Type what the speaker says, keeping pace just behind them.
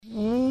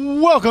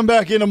Welcome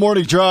back into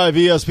Morning Drive,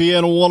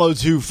 ESPN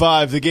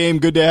 102.5 The Game.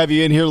 Good to have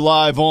you in here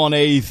live on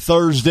a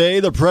Thursday.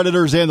 The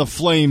Predators and the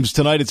Flames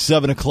tonight at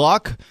 7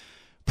 o'clock.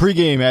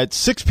 Pre-game at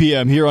 6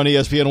 p.m. here on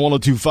ESPN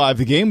 102.5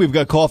 The Game. We've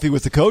got Coffee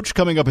with the Coach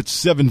coming up at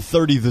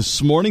 7:30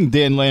 this morning.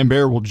 Dan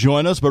Lambert will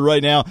join us, but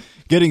right now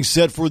getting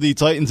set for the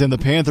Titans and the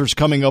Panthers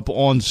coming up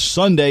on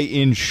Sunday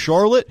in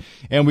Charlotte.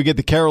 And we get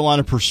the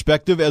Carolina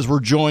perspective as we're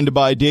joined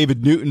by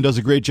David Newton, does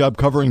a great job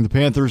covering the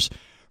Panthers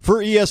for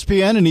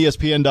ESPN and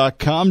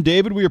ESPN.com.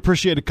 David, we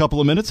appreciate a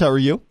couple of minutes. How are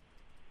you?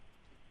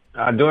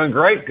 Doing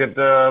great. Good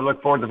to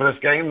look forward to this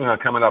game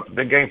coming up.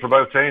 Big game for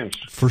both teams.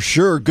 For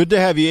sure. Good to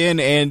have you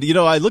in. And, you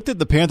know, I looked at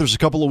the Panthers a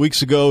couple of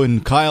weeks ago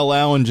and Kyle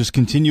Allen just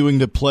continuing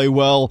to play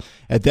well.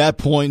 At that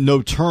point,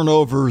 no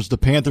turnovers. The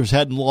Panthers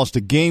hadn't lost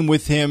a game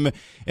with him.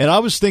 And I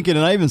was thinking,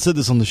 and I even said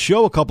this on the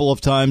show a couple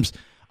of times,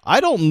 I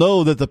don't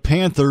know that the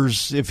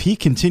Panthers, if he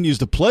continues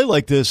to play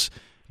like this,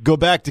 go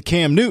back to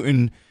Cam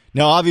Newton.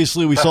 Now,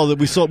 obviously, we saw the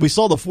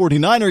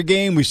 49er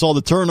game. We saw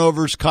the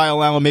turnovers.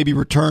 Kyle Allen maybe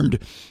returned,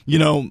 a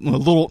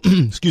little,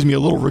 a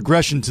little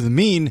regression to the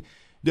mean.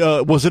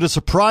 Was it a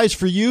surprise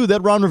for you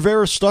that Ron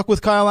Rivera stuck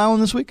with Kyle Allen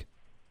this week?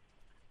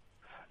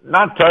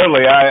 Not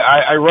totally.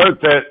 I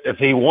wrote that if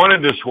he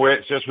wanted to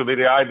switch, this would be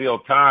the ideal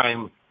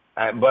time.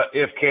 But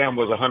if Cam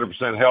was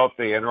 100%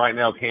 healthy, and right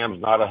now Cam's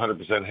not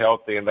 100%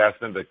 healthy, and that's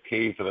been the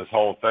key for this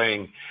whole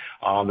thing,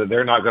 that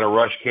they're not going to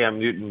rush Cam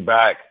Newton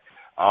back.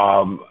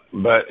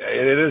 But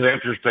it is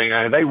interesting.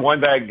 And if they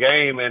won that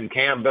game and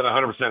Cam been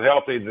 100%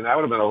 healthy, then that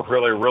would have been a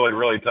really, really,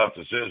 really tough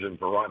decision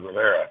for Ron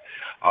Rivera.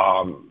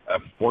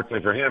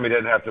 Fortunately for him, he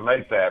didn't have to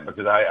make that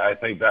because I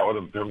think that would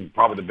have been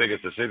probably the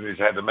biggest decision he's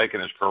had to make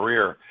in his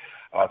career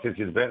since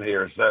he's been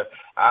here. So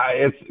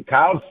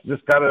Kyle's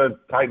just got to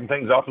tighten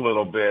things up a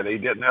little bit. He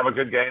didn't have a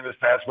good game this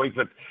past week,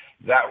 but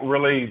that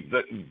really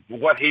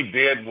what he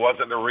did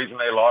wasn't the reason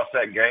they lost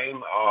that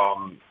game.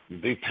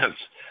 Defense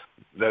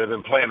that have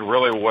been playing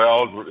really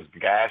well,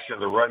 gash in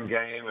the run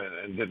game,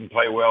 and didn't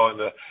play well in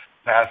the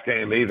pass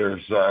game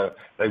either. So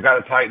they've got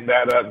to tighten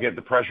that up, get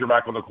the pressure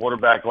back on the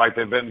quarterback like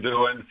they've been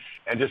doing,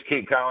 and just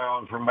keep Kyle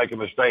Allen from making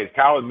mistakes.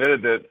 Kyle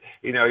admitted that,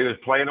 he was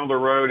playing on the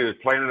road, he was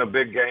playing in a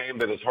big game,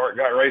 that his heart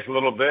got raced a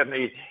little bit,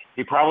 and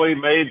he probably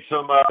made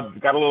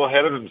got a little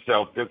ahead of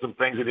himself, did some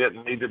things he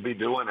didn't need to be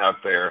doing out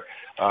there.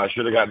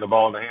 Should have gotten the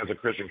ball in the hands of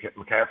Christian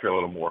McCaffrey a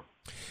little more.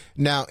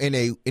 Now, in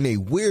a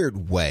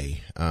weird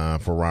way,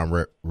 for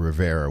Ron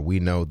Rivera, we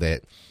know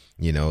that,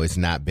 it's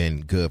not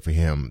been good for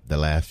him the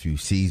last few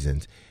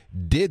seasons.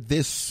 Did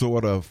this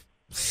sort of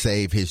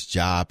save his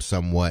job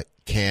somewhat?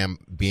 Cam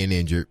being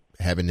injured,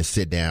 having to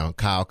sit down,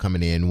 Kyle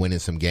coming in, winning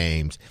some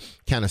games,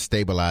 kind of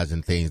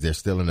stabilizing things. They're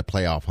still in the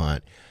playoff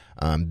hunt.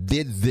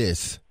 Did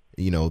this,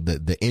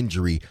 the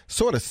injury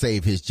sort of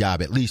save his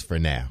job, at least for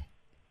now?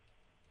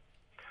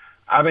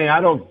 I mean,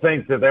 I don't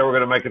think that they were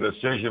going to make a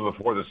decision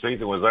before the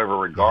season was over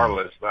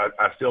regardless. But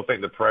I still think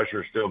the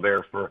pressure is still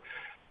there for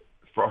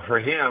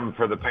him,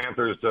 for the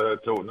Panthers to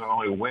not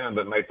only win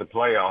but make the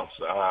playoffs.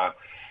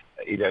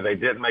 They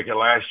didn't make it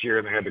last year,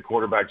 and they had the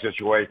quarterback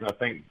situation. I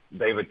think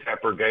David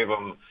Tepper gave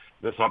them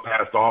this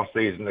past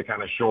offseason to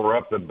kind of shore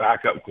up the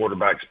backup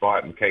quarterback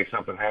spot in case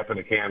something happened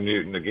to Cam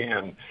Newton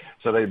again,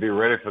 so they'd be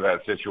ready for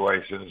that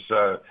situation.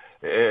 So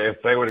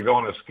if they were to go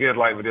on a skid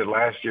like we did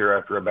last year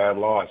after a bad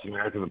loss,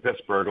 after the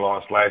Pittsburgh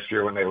loss last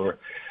year when they were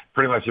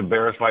pretty much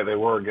embarrassed like they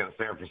were against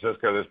San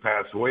Francisco this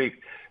past week,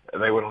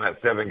 they went on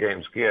that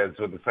 7-game skid.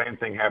 So if the same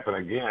thing happened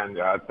again,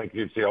 I think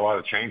you'd see a lot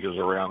of changes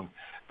around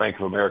Bank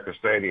of America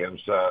Stadium.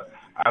 So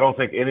I don't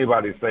think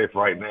anybody's safe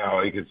right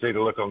now. You could see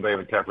the look on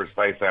David Tepper's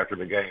face after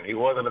the game. He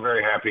wasn't a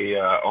very happy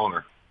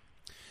owner.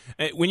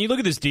 When you look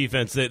at this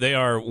defense, they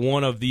are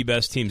one of the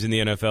best teams in the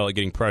NFL at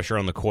getting pressure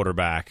on the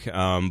quarterback.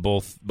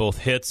 Both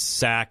hits,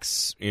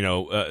 sacks.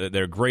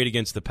 They're great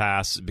against the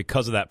pass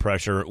because of that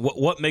pressure.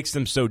 What makes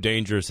them so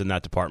dangerous in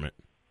that department?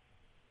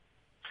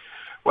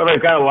 Well,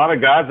 they've got a lot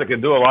of guys that can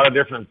do a lot of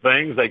different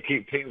things. They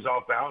keep teams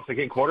off balance. They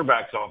keep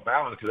quarterbacks off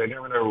balance because they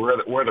never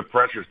know where the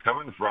pressure's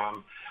coming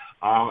from.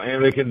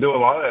 And they can do a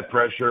lot of that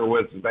pressure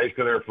with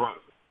basically their front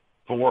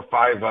 4 or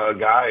 5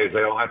 guys. They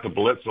don't have to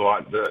blitz a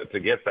lot to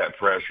get that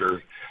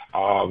pressure.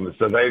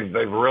 So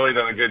they've really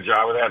done a good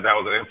job of that. That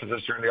was an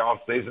emphasis during the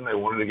offseason. They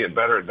wanted to get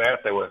better at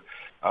that. They were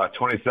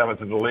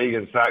 27th in the league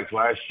in sacks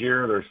last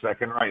year. They're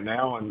second right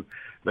now, and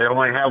they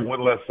only have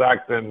one less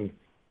sack than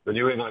the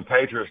New England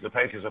Patriots. The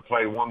Patriots have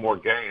played one more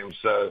game,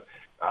 so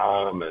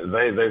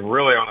they've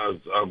really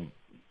on a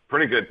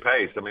pretty good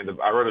pace. I mean,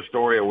 I wrote a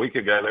story a week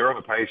ago. They were on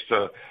a pace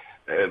to,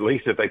 at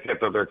least if they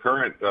kept up their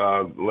current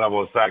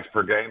level of sacks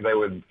per game, they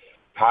would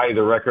tie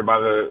the record by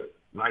the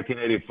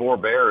 1984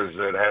 Bears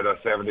that had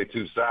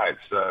 72 sacks.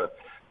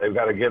 They've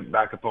got to get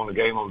back up on the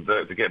game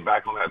to get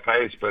back on that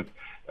pace. But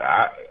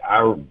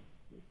I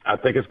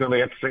think it's going to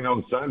be interesting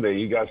on Sunday.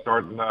 You guys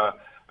starting a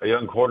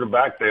young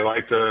quarterback. They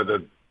like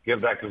to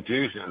give that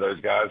confusion to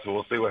those guys, so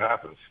we'll see what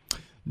happens.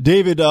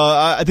 David,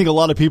 I think a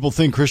lot of people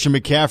think Christian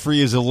McCaffrey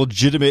is a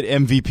legitimate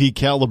MVP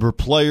caliber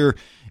player.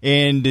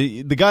 and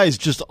the guy is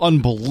just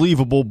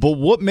unbelievable. But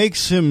what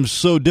makes him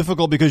so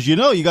difficult? Because you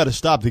got to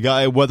stop the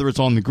guy, whether it's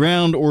on the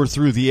ground or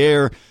through the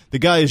air. The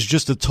guy is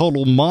just a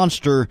total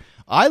monster.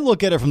 I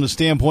look at it from the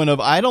standpoint of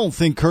I don't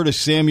think Curtis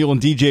Samuel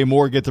and DJ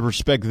Moore get the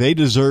respect they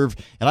deserve,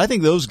 and I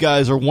think those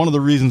guys are one of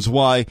the reasons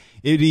why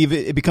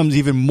it becomes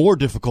even more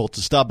difficult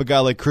to stop a guy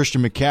like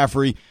Christian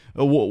McCaffrey.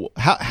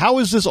 How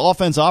is this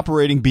offense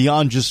operating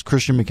beyond just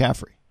Christian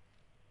McCaffrey?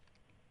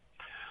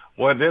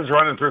 Well, it is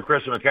running through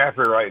Christian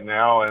McCaffrey right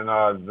now, and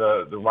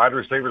the wide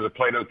receivers have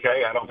played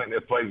okay. I don't think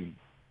they've played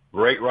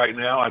great right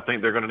now. I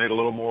think they're going to need a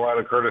little more out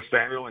of Curtis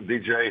Samuel and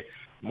DJ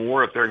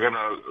Moore if they're going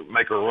to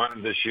make a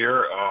run this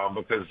year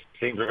because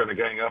teams are going to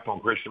gang up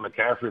on Christian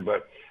McCaffrey.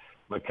 But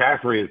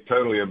McCaffrey is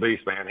totally a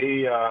beast, man.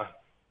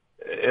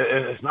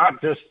 It's not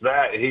just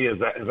that he is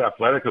his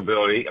athletic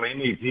ability. I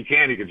mean, he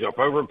can jump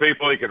over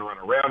people. He can run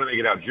around him. He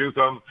can out-juke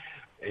them.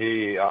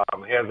 He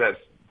has that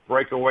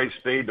breakaway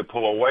speed to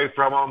pull away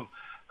from them.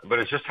 But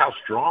it's just how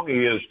strong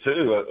he is,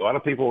 too. A lot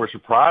of people were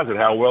surprised at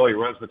how well he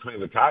runs between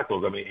the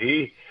tackles. I mean,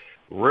 he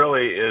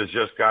really is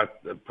just got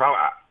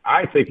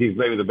I think he's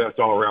maybe the best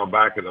all-around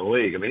back in the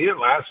league. I mean, even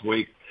last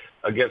week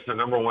against the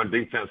number one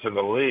defense in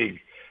the league,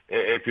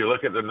 if you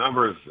look at the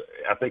numbers,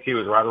 I think he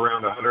was right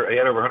around 100. He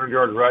had over 100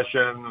 yards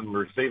rushing and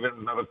receiving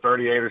another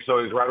 38 or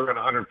so. He's right around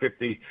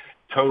 150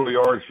 total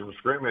yards from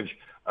scrimmage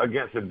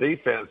against a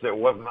defense that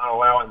was not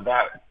allowing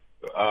that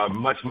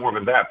much more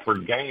than that per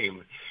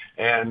game.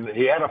 And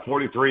he had a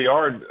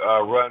 43-yard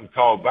run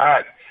called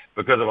back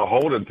because of a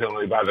holding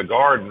penalty by the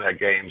guard in that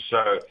game.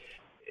 So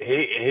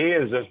he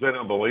has just been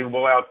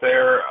unbelievable out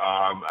there.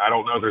 I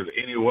don't know if there's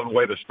any one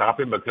way to stop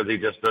him because he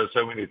just does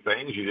so many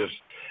things. You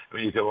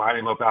can line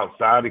him up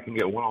outside. He can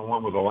get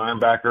one-on-one with a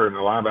linebacker, and the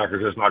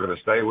linebacker's just not going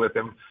to stay with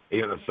him,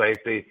 even a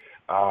safety.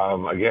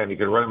 Again, you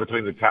can run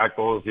between the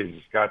tackles. He's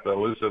got the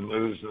elusive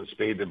moves and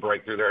speed to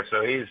break through there.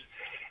 So he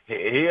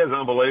is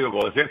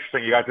unbelievable. It's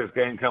interesting. You got this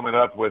game coming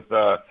up with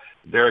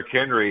Derrick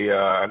Henry.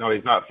 I know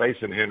he's not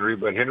facing Henry,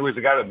 but Henry was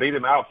the guy that beat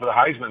him out for the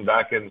Heisman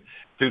back in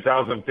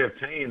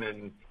 2015,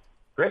 and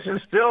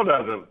Christian still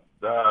doesn't.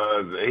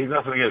 He's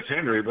nothing against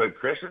Henry, but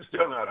Christian's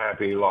still not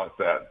happy he lost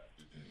that.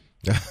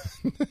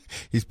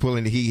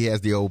 He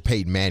has the old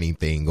Peyton Manning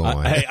thing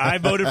going. Hey, I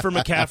voted for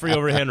McCaffrey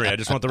over Henry. I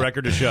just want the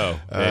record to show,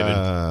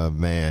 David.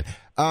 Man.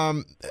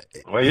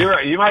 Well, you're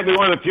right. You might be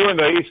one of the few in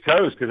the East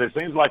Coast because it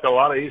seems like a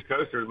lot of East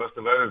Coasters must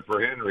have voted for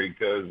Henry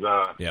because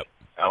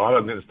a lot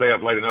of them didn't stay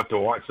up late enough to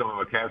watch some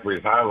of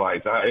McCaffrey's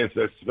highlights.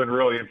 It's been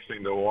really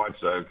interesting to watch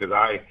because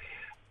I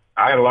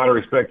had a lot of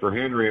respect for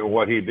Henry and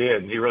what he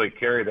did, and he really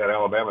carried that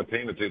Alabama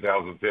team in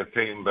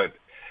 2015. But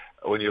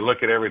when you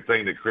look at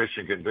everything that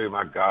Christian can do,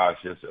 my gosh,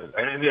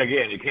 and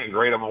again, you can't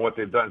grade them on what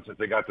they've done since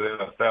they got to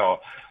the NFL,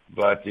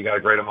 but you got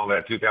to grade them on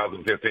that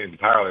 2015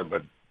 entirely.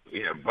 But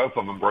both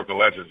of them broke the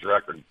Legends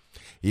record.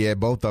 Yeah,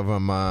 both of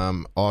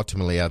them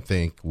ultimately, I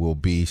think, will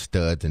be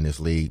studs in this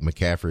league.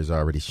 McCaffrey's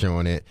already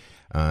showing it.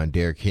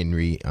 Derrick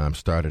Henry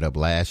started up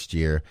last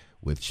year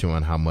with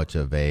showing how much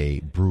of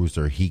a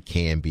bruiser he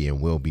can be and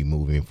will be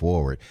moving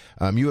forward.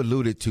 You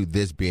alluded to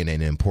this being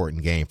an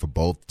important game for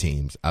both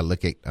teams. I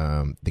look at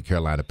the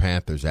Carolina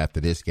Panthers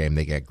after this game.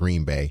 They got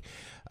Green Bay.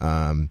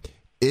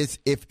 If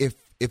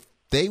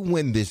they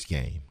win this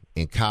game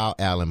and Kyle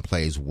Allen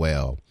plays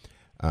well,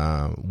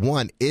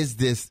 is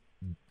this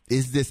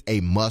a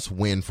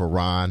must-win for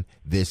Ron,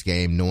 this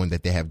game, knowing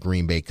that they have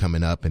Green Bay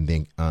coming up and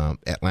then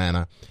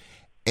Atlanta?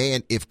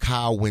 And if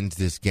Kyle wins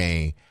this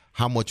game,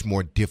 how much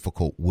more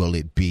difficult will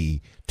it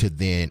be to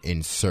then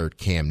insert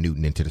Cam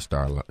Newton into the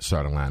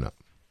starting lineup?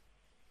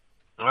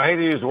 I hate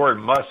to use the word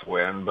must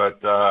win,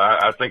 but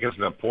I think it's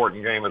an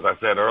important game, as I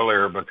said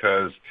earlier,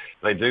 because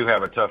they do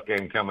have a tough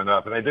game coming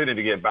up, and they do need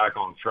to get back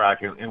on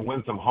track and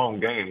win some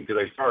home games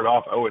because they started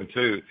off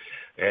 0-2,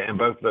 and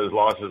both of those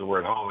losses were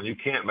at home. And you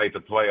can't make the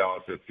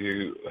playoffs if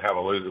you have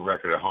a losing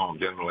record at home,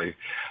 generally.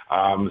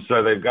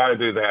 So they've got to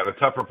do that. The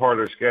tougher part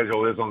of their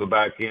schedule is on the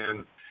back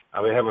end.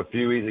 They have a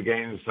few easy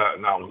games.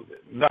 No,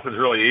 nothing's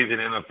really easy in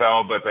the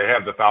NFL, but they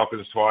have the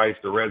Falcons twice,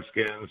 the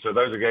Redskins. So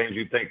those are games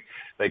you think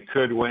they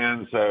could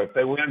win. So if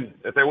they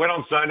win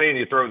on Sunday and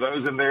you throw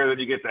those in there, then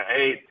you get to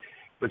 8.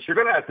 But you're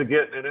going to have to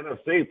get an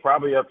NFC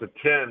probably up to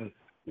 10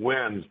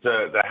 wins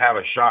to have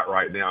a shot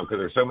right now because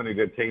there's so many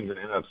good teams in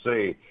the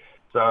NFC.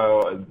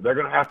 So they're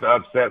going to have to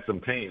upset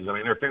some teams. I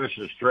mean, their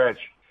finishing stretch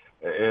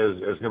is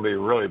going to be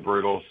really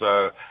brutal.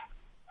 So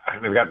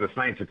they've got the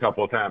Saints a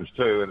couple of times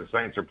too, and the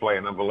Saints are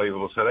playing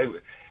unbelievable. So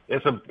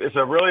it's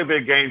a really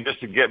big game just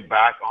to get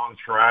back on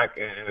track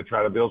and to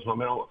try to build some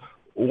momentum.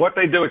 What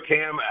they do with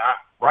Cam,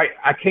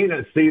 I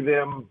can't see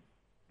them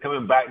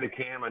coming back to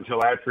Cam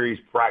until after he's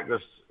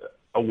practiced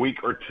a week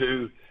or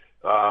two,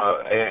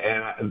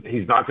 and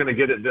he's not going to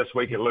get it this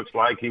week. It looks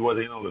like he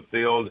wasn't on the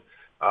field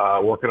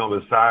working on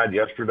the side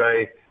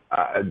yesterday.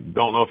 I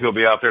don't know if he'll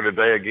be out there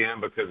today again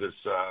because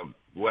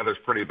weather's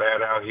pretty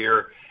bad out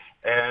here.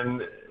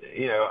 And,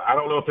 I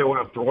don't know if they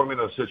want to throw him in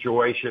a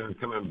situation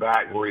coming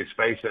back where he's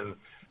facing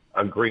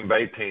a Green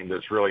Bay team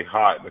that's really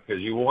hot because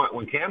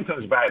when Cam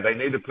comes back, they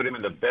need to put him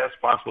in the best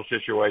possible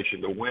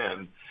situation to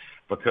win.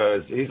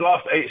 because he's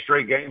lost 8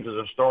 straight games as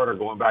a starter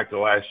going back to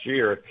last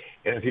year.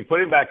 And if you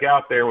put him back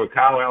out there with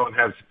Kyle Allen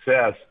have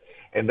success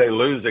and they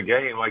lose a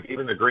game, like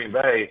even the Green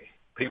Bay,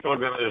 people are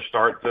going to just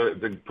start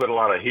to put a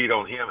lot of heat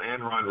on him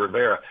and Ron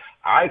Rivera.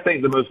 I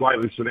think the most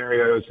likely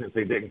scenario, since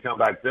he didn't come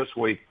back this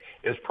week,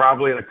 is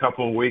probably in a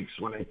couple of weeks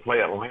when they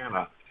play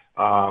Atlanta,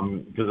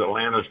 because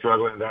Atlanta's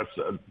struggling. That's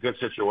a good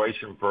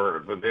situation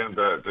for them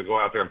to go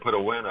out there and put a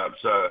win up.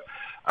 So,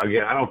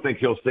 again, I don't think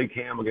he'll see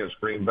Cam against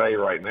Green Bay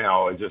right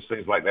now. It just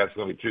seems like that's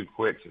going to be too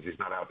quick since he's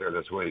not out there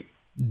this week.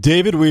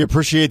 David, we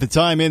appreciate the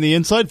time and the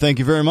insight. Thank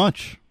you very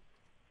much.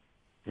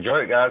 Enjoy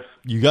it, guys.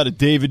 You got it.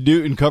 David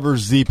Newton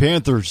covers the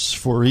Panthers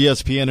for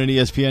ESPN and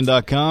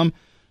ESPN.com.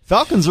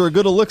 Falcons are a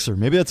good elixir.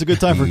 Maybe that's a good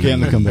time for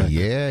Cam to come back.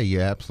 Yeah,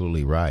 you're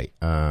absolutely right.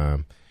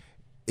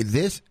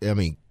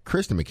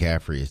 Christian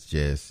McCaffrey is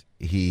just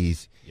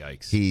he's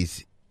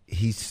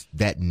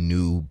that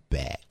new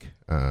back.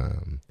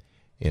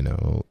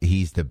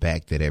 He's the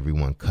back that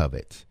everyone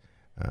covets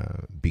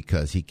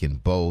because he can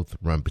both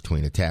run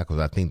between the tackles.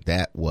 I think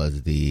that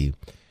was the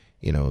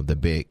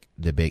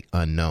big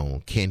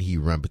unknown. Can he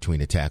run between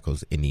the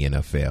tackles in the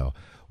NFL?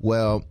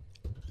 Well,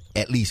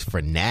 at least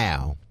for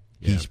now,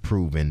 he's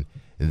proven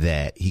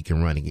that he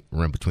can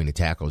run between the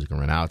tackles. He can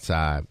run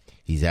outside.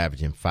 He's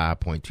averaging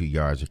 5.2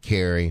 yards a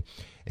carry.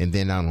 And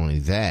then not only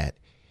that,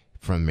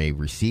 from a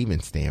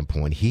receiving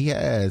standpoint, he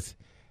has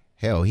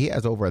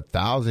over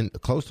 1,000,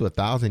 close to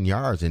 1,000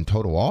 yards in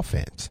total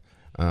offense,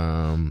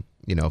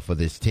 for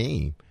this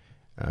team,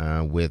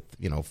 with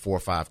 4 or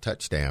 5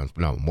 touchdowns.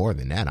 No, more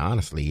than that,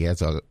 honestly. He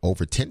has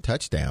over 10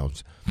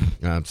 touchdowns.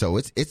 So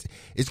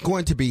it's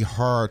going to be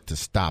hard to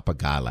stop a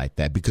guy like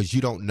that because you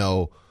don't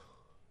know.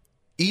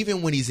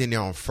 Even when he's in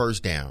there on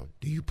first down,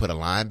 do you put a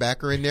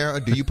linebacker in there or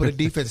do you put a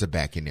defensive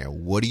back in there?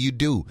 What do you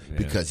do?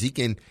 Because he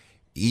can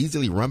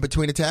easily run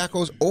between the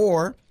tackles,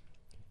 or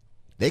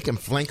they can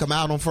flank him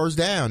out on first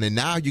down, and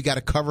now you got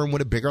to cover him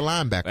with a bigger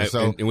linebacker.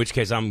 So, in which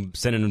case, I'm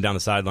sending him down the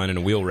sideline in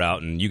a wheel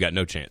route, and you got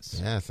no chance.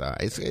 Yeah,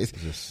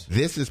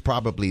 this is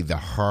probably the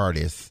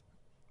hardest.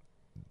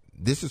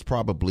 This is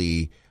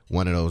probably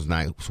one of those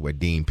nights where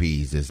Dean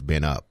Pease has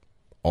been up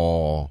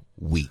all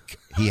week.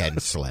 He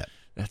hadn't slept.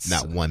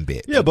 Not one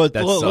bit. Yeah, but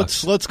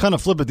let's kind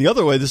of flip it the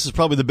other way. This is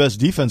probably the best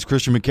defense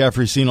Christian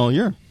McCaffrey's seen all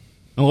year.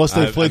 Unless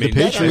they played the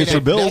Patriots or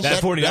Bills.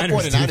 That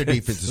 49er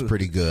defense is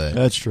pretty good.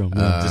 That's true.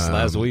 Just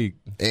last week.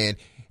 And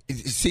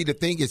see, the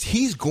thing is,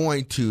 he's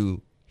going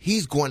to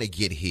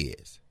get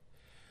his.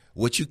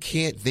 What you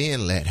can't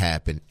then let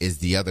happen is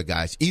the other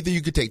guys. Either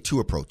you could take 2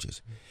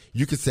 approaches.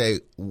 You could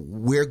say,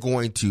 we're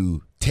going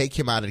to take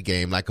him out of the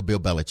game like a Bill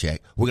Belichick.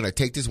 We're going to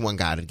take this one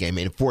guy out of the game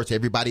and force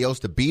everybody else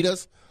to beat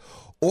us.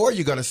 Or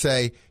you're going to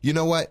say, you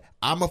know what,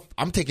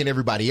 I'm taking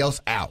everybody else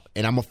out,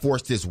 and I'm going to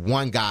force this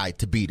one guy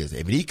to beat us.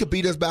 If he could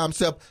beat us by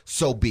himself,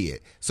 so be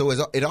it. So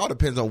it all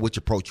depends on which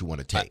approach you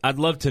want to take. I'd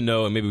love to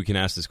know, and maybe we can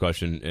ask this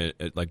question,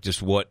 like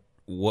just what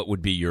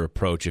would be your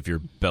approach if you're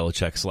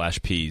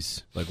Belichick /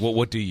 Pease? Like,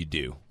 what do you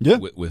do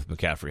with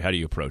McCaffrey? How do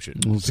you approach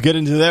it? Let's get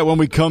into that when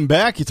we come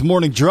back. It's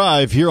Morning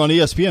Drive here on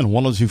ESPN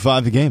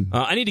 102.5 The Game.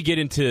 I need to get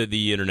into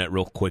the internet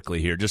real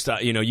quickly here. Just,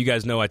 you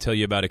guys know I tell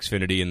you about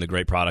Xfinity and the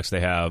great products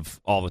they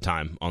have all the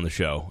time on the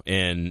show,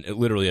 and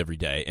literally every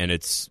day. And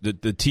it's the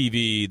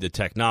TV, the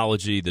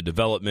technology, the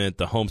development,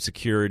 the home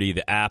security,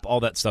 the app,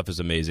 all that stuff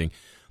is amazing.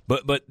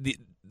 But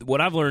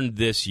what I've learned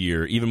this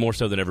year, even more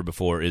so than ever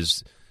before,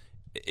 is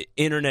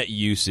internet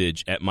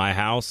usage at my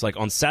house. Like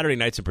on Saturday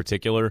nights in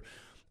particular,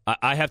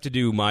 I have to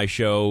do my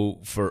show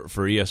for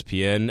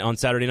ESPN on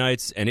Saturday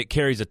nights, and it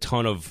carries a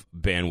ton of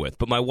bandwidth.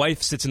 But my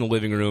wife sits in the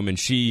living room, and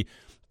she's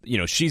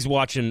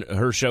watching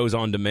her shows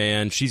on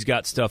demand. She's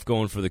got stuff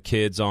going for the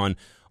kids on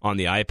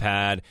the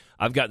iPad.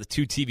 I've got the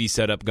 2 TV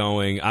setup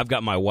going. I've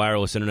got my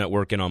wireless internet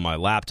working on my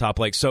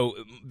laptop. So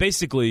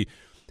basically,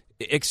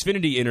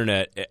 Xfinity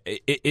Internet,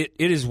 it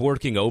is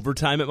working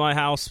overtime at my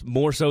house,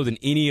 more so than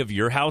any of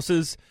your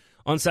houses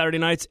on Saturday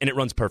nights, and it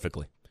runs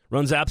perfectly.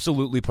 Runs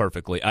absolutely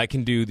perfectly. I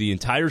can do the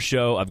entire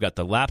show. I've got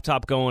the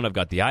laptop going. I've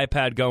got the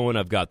iPad going.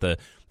 I've got the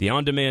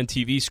on-demand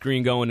TV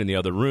screen going in the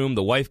other room.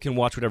 The wife can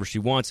watch whatever she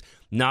wants.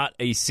 Not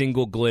a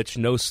single glitch,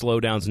 no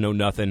slowdowns, no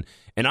nothing.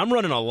 And I'm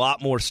running a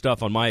lot more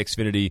stuff on my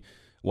Xfinity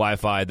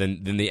Wi-Fi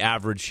than the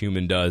average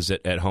human does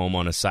at home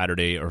on a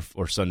Saturday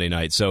or Sunday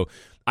night. So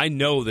I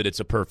know that it's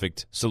a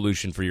perfect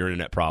solution for your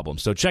internet problem.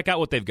 So check out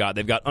what they've got.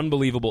 They've got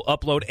unbelievable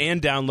upload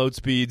and download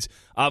speeds.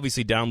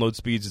 Obviously, download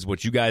speeds is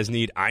what you guys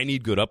need. I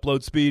need good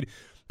upload speed,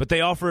 but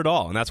they offer it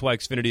all, and that's why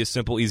Xfinity is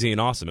simple, easy,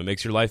 and awesome. It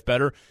makes your life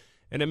better,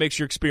 and it makes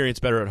your experience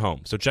better at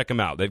home. So check them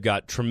out. They've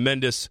got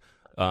tremendous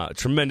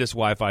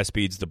Wi-Fi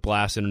speeds. The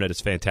Blast internet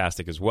is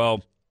fantastic as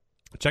well.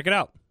 Check it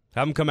out.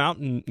 Have them come out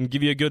and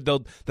give you a good.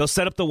 They'll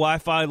set up the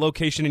Wi-Fi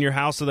location in your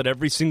house so that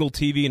every single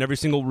TV and every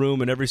single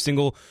room and every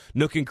single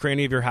nook and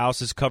cranny of your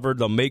house is covered.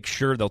 They'll make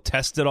sure they'll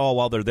test it all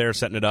while they're there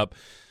setting it up.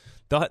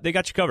 They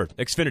got you covered.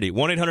 Xfinity.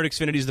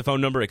 1-800-XFINITY is the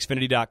phone number.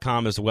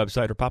 Xfinity.com is the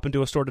website, or pop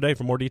into a store today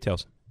for more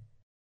details.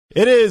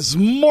 It is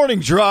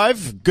Morning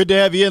Drive. Good to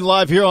have you in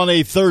live here on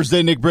a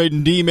Thursday. Nick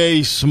Braden, D.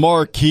 Mace,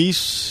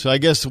 Marquise. I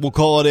guess we'll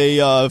call it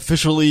a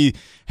officially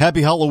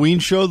Happy Halloween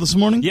show this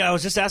morning. Yeah, I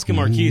was just asking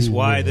Marquise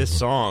why this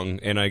song,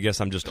 and I guess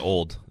I'm just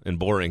old and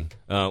boring.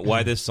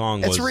 Why this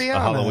song was Rihanna, a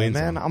Halloween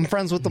man. song. I'm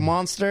friends with the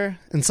monster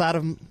inside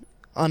of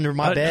under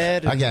my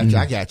bed. I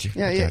got you.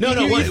 Yeah. No,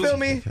 you feel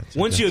me?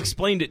 Once you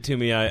explained it to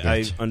me,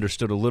 I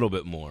understood a little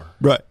bit more.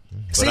 Right.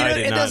 See, I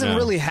did it not doesn't know.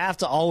 really have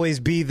to always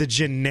be the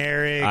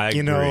generic, I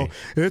agree.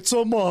 it's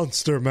a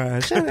monster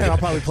mash. And I'll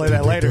probably play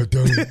that later.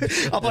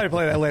 I'll probably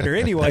play that later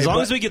anyway. As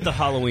long as we get the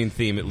Halloween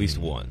theme at least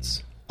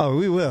once. Oh,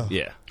 we will.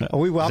 Yeah. Oh,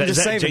 we will. I'm Is just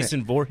that saving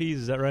Jason Voorhees,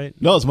 is that right?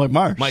 No, it's Mike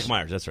Myers. Mike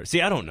Myers, that's right.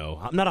 See, I don't know.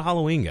 I'm not a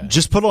Halloween guy.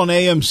 Just put on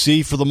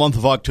AMC for the month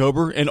of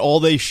October, and all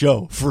they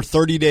show for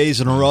 30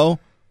 days in a row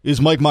is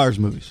Mike Myers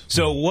movies.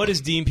 So what is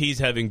Dean Pease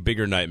having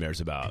bigger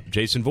nightmares about?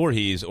 Jason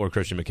Voorhees or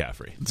Christian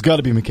McCaffrey? It's got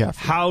to be McCaffrey.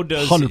 How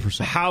does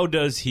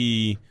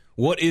 100%.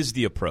 What is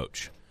the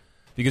approach?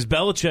 Because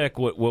Belichick,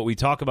 what we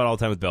talk about all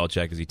the time with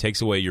Belichick is he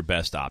takes away your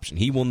best option.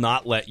 He will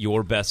not let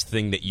your best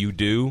thing that you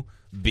do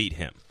beat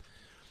him.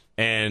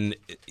 And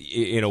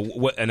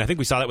and I think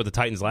we saw that with the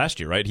Titans last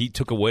year, right? He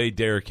took away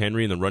Derrick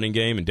Henry in the running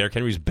game, and Derrick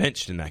Henry was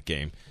benched in that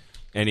game.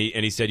 And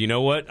he said, you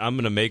know what? I'm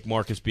going to make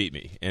Marcus beat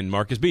me. And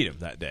Marcus beat him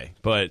that day.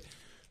 But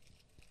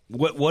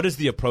what is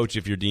the approach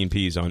if you're Dean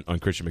Pease on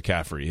Christian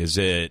McCaffrey? Is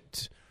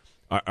it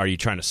are you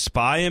trying to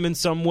spy him in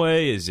some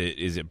way? Is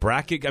it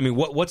bracket? I mean,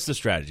 what's the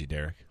strategy,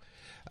 Derek?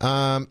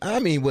 I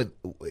mean,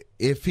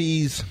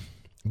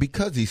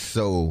 because he's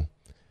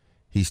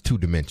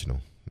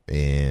 2-dimensional,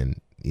 and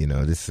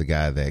this is a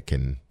guy that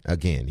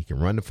he can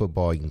run the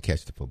football, he can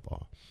catch the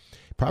football,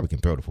 probably can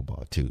throw the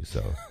football too.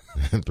 So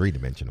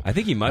 3-dimensional. I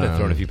think he might have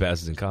thrown a few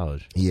passes in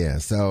college. Yeah,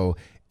 so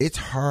it's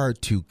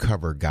hard to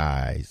cover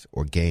guys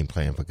or game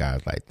plan for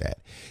guys like that.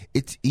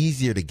 It's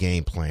easier to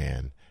game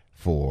plan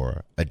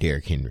for a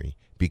Derrick Henry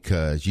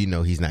because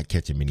he's not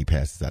catching many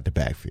passes out the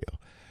backfield.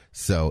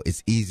 So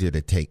it's easier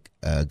to take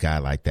a guy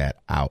like that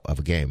out of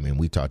a game. And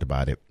we talked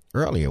about it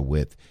earlier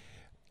with,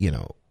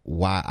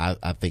 why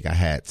I think I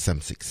had some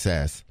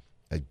success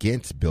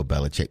against Bill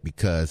Belichick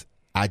because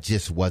I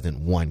just wasn't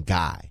one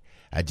guy.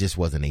 I just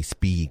wasn't a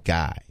speed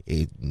guy.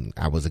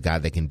 I was a guy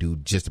that can do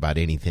just about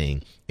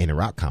anything in a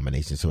route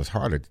combination, so it's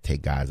harder to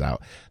take guys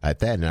out like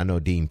that. And I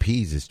know Dean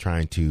Pease is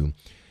trying to,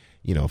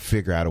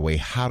 figure out a way,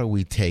 how do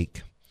we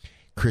take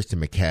Christian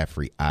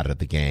McCaffrey out of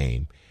the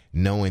game,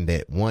 knowing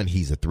that, one,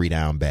 he's a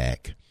 3-down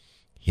back,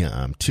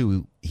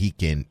 2, he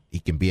can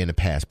be in the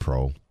pass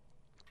pro.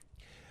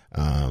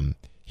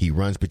 He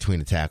runs between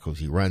the tackles.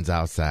 He runs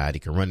outside. He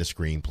can run the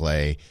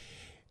screenplay.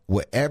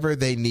 Whatever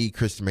they need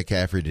Christian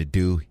McCaffrey to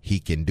do,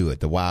 he can do it.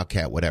 The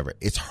Wildcat, whatever.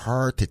 It's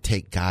hard to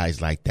take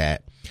guys like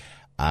that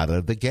out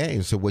of the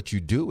game. So what you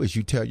do is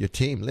you tell your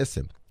team,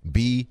 listen,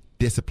 be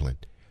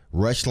disciplined.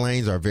 Rush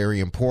lanes are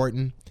very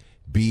important.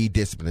 Be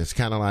disciplined. It's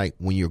kind of like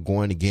when you're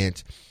going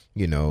against,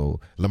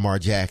 Lamar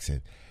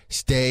Jackson.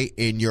 Stay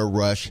in your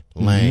rush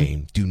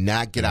lane. Do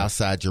not get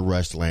outside your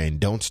rush lane.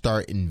 Don't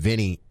start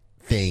inventing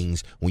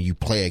things when you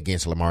play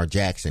against Lamar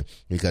Jackson,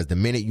 because the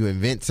minute you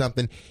invent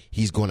something,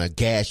 he's going to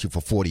gash you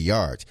for 40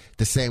 yards.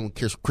 The same with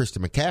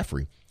Christian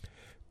McCaffrey.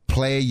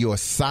 Play your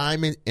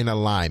assignment and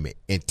alignment,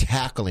 and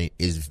tackling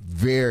is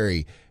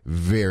very,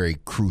 very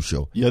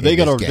crucial. Yeah, they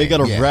got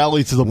to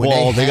rally to the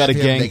ball. They got to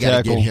gang tackle. They got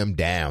to get tackle him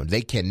down.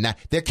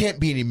 There can't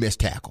be any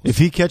missed tackles. If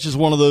he catches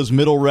one of those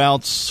middle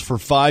routes for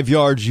 5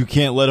 yards, you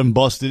can't let him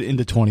bust it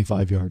into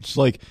 25 yards.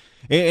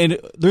 And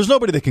there's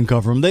nobody that can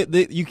cover him.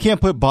 You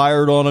can't put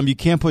Byard on him. You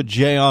can't put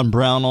Jayon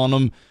Brown on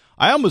him.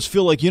 I almost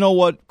feel like,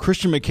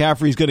 Christian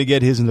McCaffrey's going to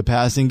get his in the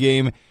passing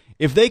game.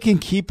 If they can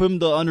keep him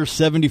to under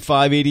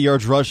 75, 80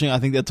 yards rushing, I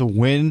think that's a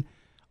win.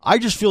 I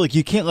just feel like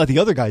you can't let the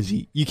other guys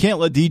eat. You can't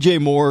let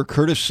DJ Moore,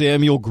 Curtis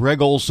Samuel,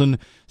 Greg Olsen,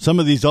 some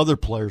of these other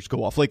players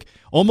go off.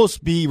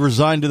 Almost be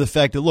resigned to the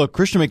fact that, look,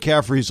 Christian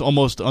McCaffrey's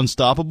almost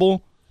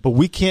unstoppable, but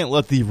we can't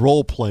let the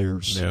role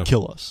players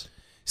kill us.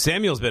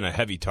 Samuel's been a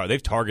heavy target.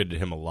 They've targeted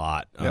him a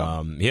lot.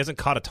 Yeah. He hasn't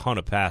caught a ton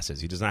of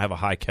passes. He does not have a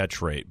high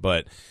catch rate,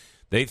 but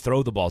they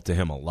throw the ball to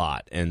him a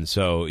lot. And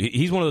so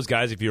he's one of those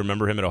guys, if you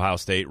remember him at Ohio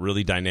State,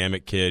 really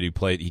dynamic kid who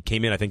played. He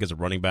came in, I think, as a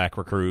running back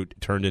recruit,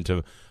 turned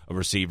into a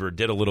receiver,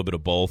 did a little bit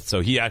of both.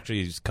 So he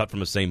actually is cut from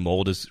the same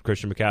mold as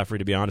Christian McCaffrey,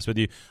 to be honest with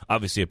you.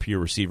 Obviously a pure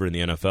receiver in the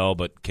NFL,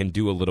 but can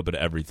do a little bit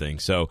of everything.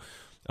 So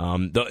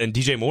and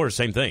DJ Moore,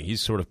 same thing. He's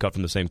sort of cut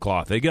from the same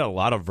cloth. They got a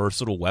lot of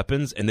versatile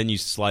weapons, and then you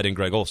slide in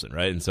Greg Olsen,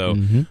 right? And so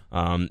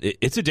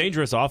it's a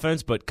dangerous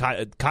offense, but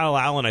Kyle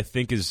Allen, I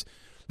think, this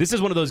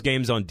is one of those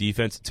games on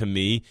defense, to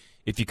me,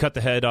 if you cut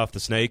the head off the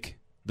snake,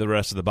 the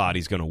rest of the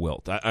body's going to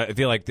wilt. I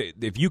feel like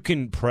if you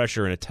can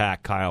pressure and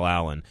attack Kyle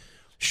Allen,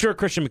 sure,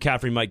 Christian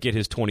McCaffrey might get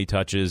his 20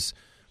 touches,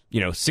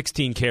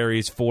 16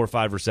 carries, 4 or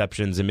 5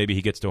 receptions, and maybe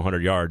he gets to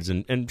 100 yards.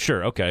 And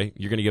sure, okay,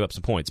 you're going to give up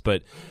some points.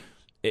 But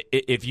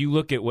if you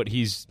look at what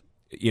he's,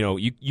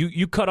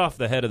 you cut off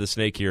the head of the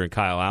snake here in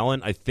Kyle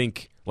Allen, I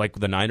think, like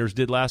the Niners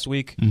did last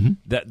week,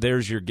 that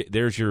there's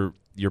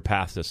your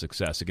path to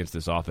success against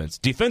this offense.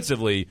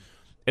 Defensively,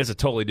 it's a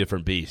totally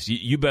different beast.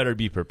 You better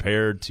be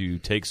prepared to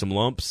take some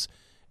lumps,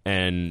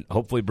 and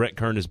hopefully Brett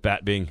Kern is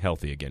back being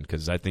healthy again,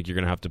 because I think you're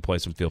going to have to play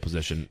some field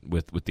position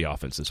with the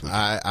offense this week.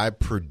 I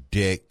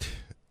predict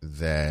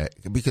that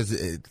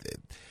because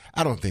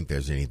I don't think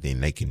there's anything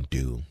they can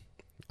do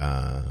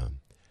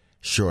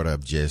short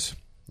of just,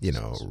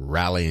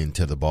 rallying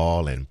to the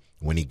ball, and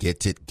when he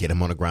gets it, get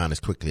him on the ground as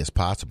quickly as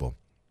possible.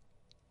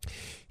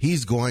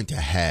 He's going to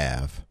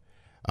have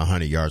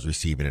 100 yards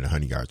receiving and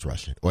 100 yards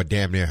rushing, or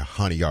damn near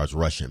 100 yards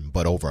rushing,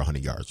 but over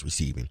 100 yards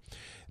receiving.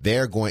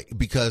 They're going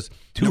because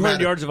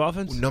 200 yards of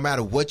offense? No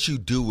matter what you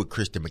do with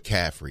Christian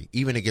McCaffrey,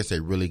 even against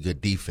a really good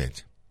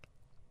defense,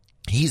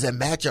 he's a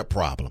matchup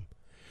problem.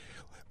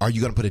 Are you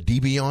going to put a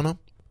DB on him?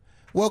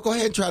 Well, go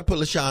ahead and try to put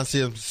LaShawn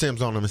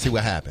Sims on him and see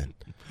what happened.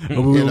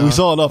 We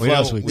saw enough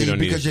last week.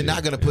 Because you're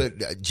not going to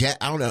put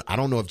I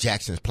don't know if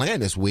Jackson's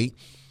playing this week,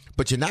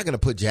 but you're not going to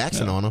put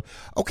Jackson on him.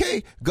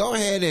 Okay, go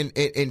ahead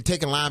and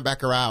take a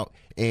linebacker out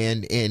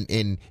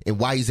and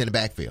while he's in the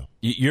backfield.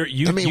 You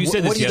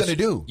said what are you going to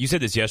do? You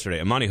said this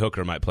yesterday. Amani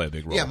Hooker might play a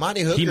big role. Yeah,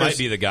 Amani Hooker. He might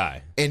be the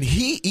guy. And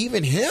they're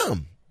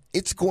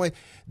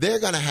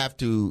going to have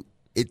to.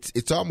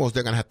 It's almost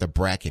they're going to have to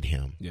bracket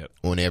him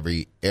on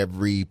every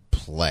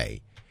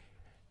play,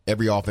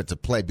 every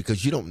offensive play,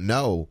 because you don't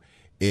know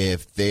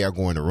if they are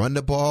going to run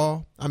the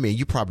ball. I mean,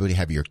 you probably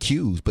have your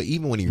cues, but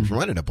even when he's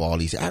running the ball,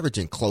 he's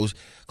averaging close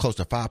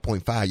to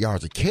 5.5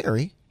 yards a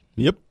carry.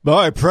 Yep. All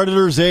right,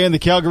 Predators and the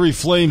Calgary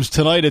Flames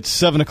tonight at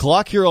 7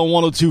 o'clock here on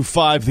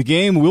 102.5 The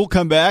Game. We'll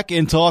come back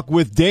and talk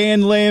with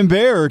Dan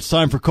Lambert. It's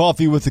time for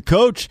Coffee with the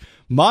Coach.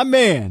 My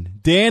man,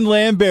 Dan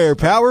Lambert,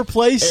 power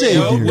play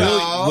savior.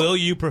 Will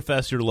you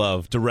profess your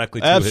love directly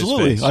to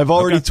Absolutely. his face? I've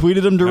already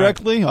tweeted him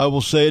directly. Right. I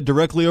will say it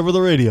directly over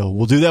the radio.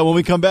 We'll do that when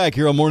we come back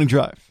here on Morning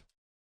Drive.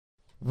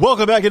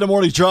 Welcome back into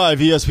Morning Drive,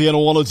 ESPN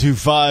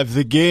 102.5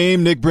 The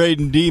Game. Nick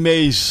Braden, D.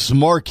 Mace,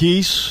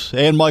 Marquise,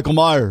 and Michael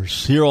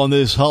Myers here on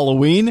this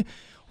Halloween.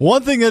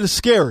 One thing that is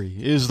scary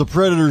is the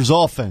Predators'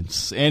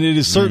 offense, and it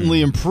is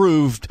certainly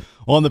improved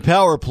on the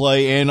power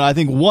play, and I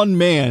think one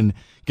man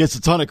gets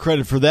a ton of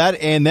credit for that,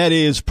 and that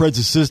is Preds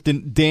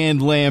assistant Dan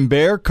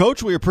Lambert.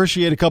 Coach, we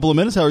appreciate a couple of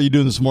minutes. How are you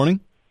doing this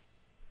morning?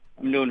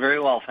 I'm doing very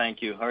well,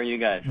 thank you. How are you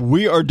guys?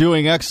 We are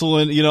doing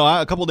excellent.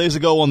 A couple of days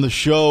ago on the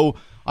show,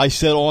 I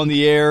said on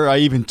the air, I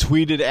even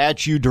tweeted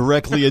at you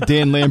directly at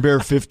Dan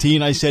Lambert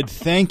 15. I said,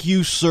 thank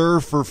you, sir,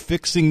 for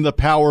fixing the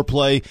power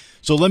play.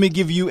 So let me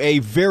give you a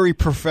very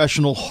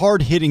professional,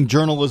 hard-hitting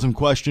journalism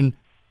question.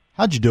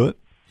 How'd you do it?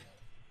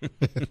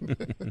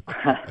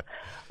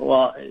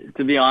 Well,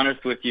 to be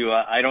honest with you,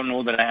 I don't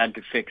know that I had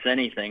to fix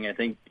anything. I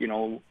think,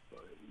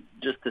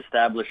 just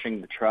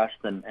establishing the trust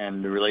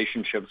and the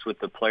relationships with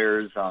the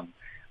players.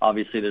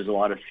 Obviously, there's a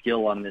lot of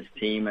skill on this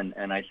team,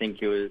 and I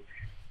think it was,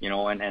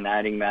 and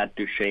adding Matt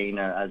Duchene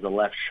as a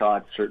left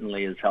shot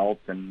certainly has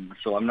helped. And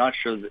so I'm not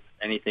sure that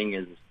anything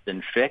has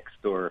been fixed,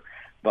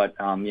 but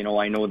I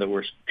know that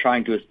we're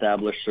trying to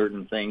establish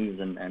certain things,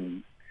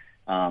 and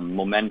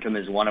momentum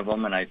is one of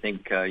them. And I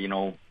think,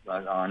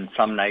 on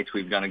some nights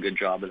we've done a good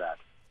job of that.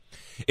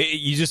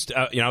 You just,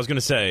 I was going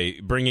to say,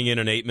 bringing in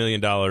an $8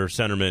 million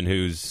centerman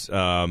who's,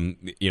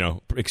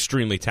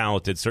 extremely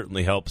talented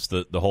certainly helps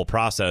the whole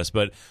process.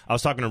 But I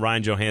was talking to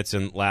Ryan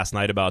Johansson last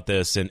night about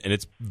this, and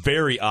it's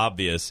very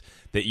obvious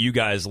that you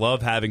guys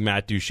love having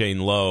Matt Duchene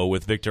low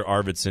with Victor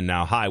Arvidsson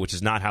now high, which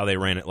is not how they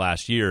ran it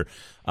last year.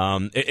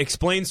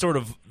 Explain sort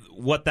of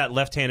what that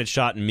left-handed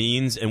shot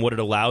means and what it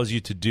allows you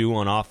to do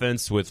on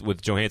offense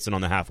with Johansson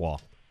on the half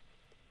wall.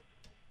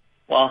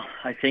 Well,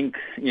 I think,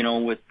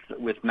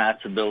 with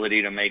Matt's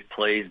ability to make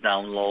plays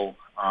down low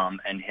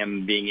and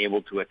him being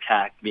able to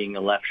attack, being a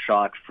left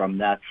shot from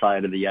that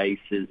side of the ice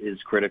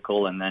is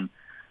critical. And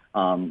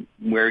then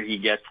where he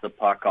gets the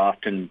puck,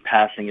 often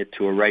passing it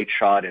to a right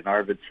shot in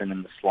Arvidsson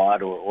in the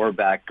slot or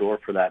back door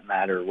for that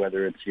matter,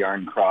 whether it's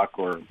Yarncroc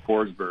or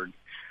Forsberg.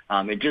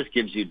 It just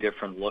gives you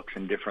different looks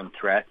and different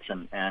threats.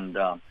 And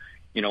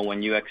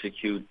when you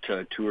execute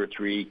 2 or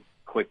 3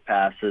 quick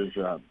passes,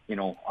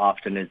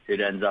 often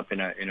it ends up in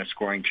a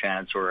scoring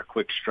chance or a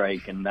quick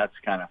strike, and that's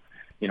kind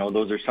of,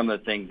 those are some of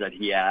the things that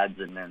he adds,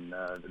 and then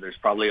there's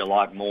probably a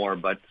lot more,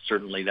 but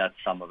certainly that's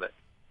some of it.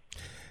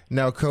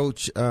 Now,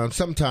 Coach,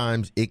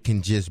 sometimes it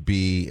can just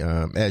be,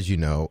 as you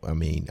know, I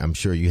mean, I'm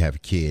sure you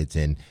have kids,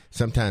 and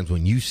sometimes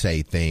when you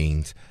say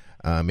things,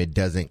 it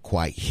doesn't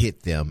quite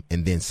hit them,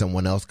 and then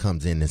someone else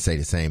comes in and say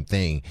the same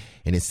thing,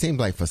 and it seems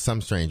like for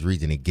some strange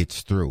reason it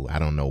gets through. I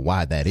don't know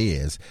why that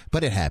is,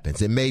 but it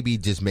happens. It may be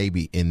just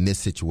maybe in this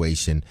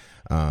situation,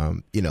 a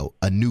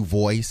new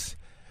voice,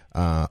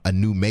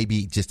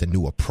 maybe just a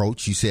new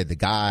approach. You said the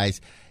guys,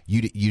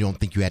 you don't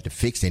think you had to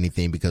fix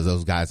anything because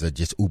those guys are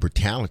just uber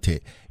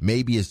talented.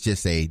 Maybe it's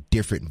just a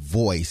different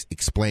voice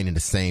explaining the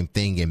same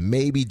thing, and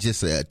maybe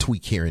just a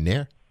tweak here and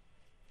there.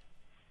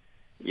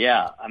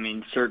 Yeah, I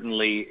mean,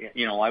 certainly,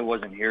 I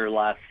wasn't here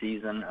last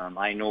season.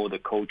 I know the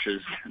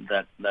coaches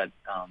that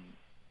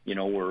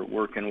were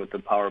working with the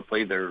power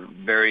play. They're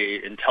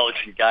very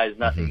intelligent guys.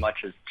 Nothing much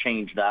has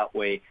changed that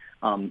way.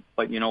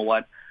 But you know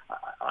what?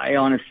 I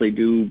honestly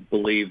do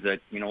believe that,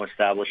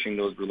 establishing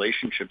those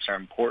relationships are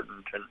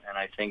important. And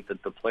I think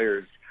that the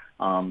players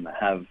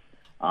have,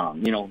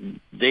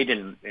 they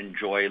didn't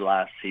enjoy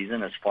last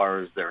season as far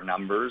as their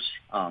numbers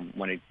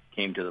when it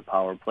came to the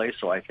power play.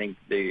 So I think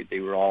they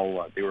were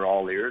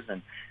all ears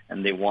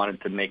and they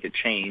wanted to make a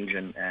change,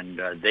 and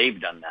they've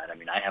done that. I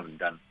mean, I haven't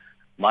done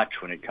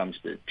much when it comes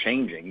to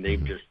changing.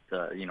 They've just,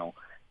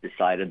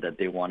 decided that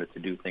they wanted to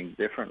do things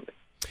differently.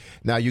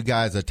 Now, you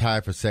guys are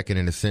tied for second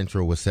in the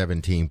Central with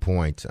 17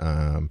 points.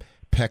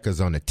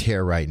 Pekka's on a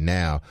tear right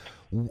now.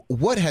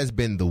 What has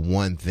been the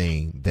one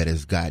thing that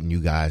has gotten you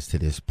guys to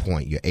this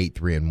point? You're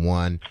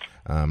 8-3-1.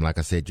 Like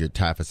I said, you're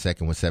tied for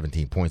second with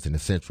 17 points in the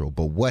Central.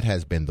 But what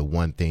has been the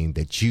one thing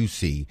that you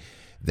see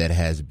that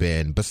has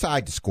been,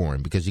 beside the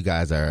scoring, because you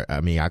guys are,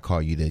 I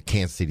call you the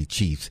Kansas City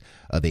Chiefs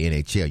of the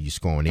NHL. You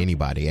score on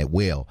anybody at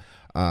will.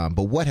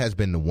 But what has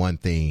been the one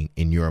thing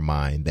in your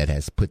mind that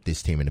has put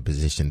this team in the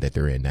position that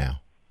they're in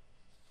now?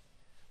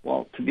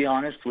 Well, to be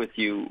honest with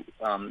you,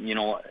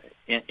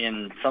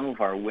 in some of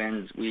our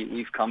wins,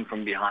 we've come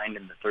from behind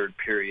in the third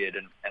period,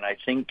 and I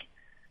think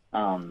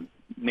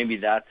maybe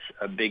that's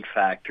a big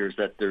factor, is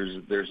that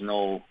there's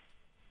no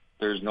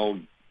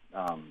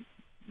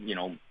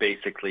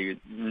basically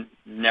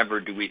never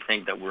do we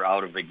think that we're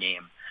out of the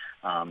game.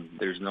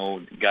 There's no,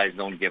 guys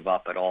don't give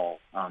up at all.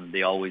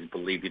 They always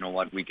believe,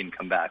 we can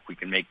come back, we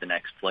can make the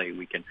next play,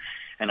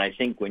 and I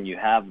think when you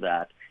have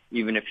that,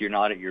 even if you're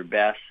not at your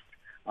best,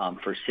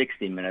 for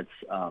 60 minutes,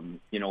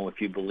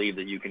 if you believe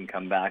that you can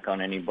come back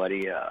on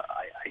anybody,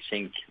 I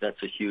think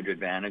that's a huge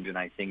advantage. And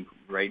I think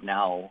right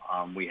now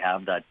we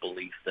have that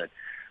belief that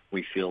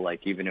we feel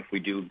like even if we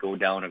do go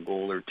down a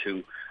goal or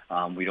two,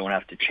 we don't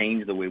have to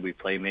change the way we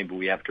play. Maybe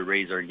we have to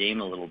raise our game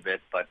a little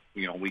bit, but,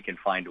 we can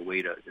find a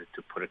way to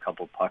put a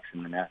couple pucks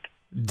in the net.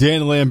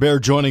 Dan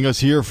Lambert joining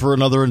us here for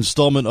another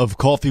installment of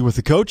Coffee with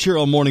the Coach here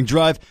on Morning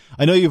Drive.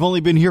 I know you've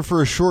only been here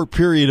for a short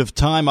period of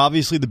time.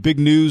 Obviously, the big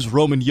news,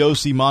 Roman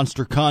Josi,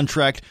 monster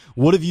contract.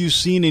 What have you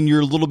seen in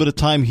your little bit of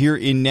time here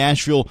in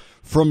Nashville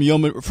from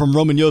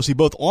Roman Josi,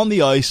 both on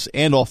the ice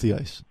and off the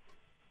ice?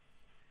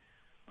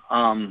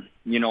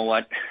 You know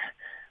what?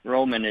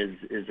 Roman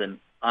is an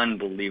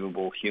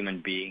unbelievable human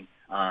being.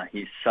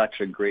 He's such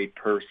a great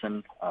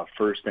person,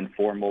 first and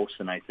foremost,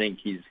 and I think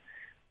he's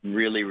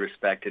really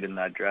respected in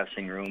that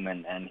dressing room,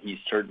 and he's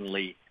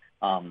certainly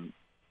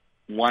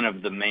one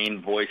of the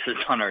main voices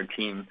on our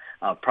team,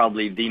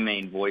 probably the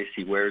main voice.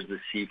 He wears the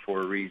C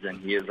for a reason.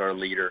 He is our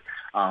leader.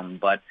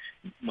 But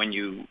when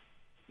you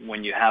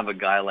have a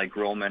guy like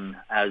Roman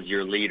as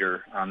your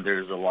leader,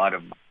 there's a lot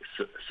of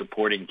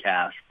supporting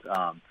cast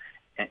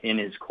in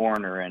his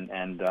corner,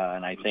 and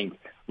I think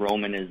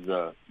Roman is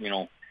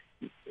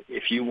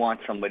if you want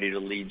somebody to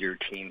lead your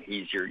team,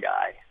 he's your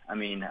guy. I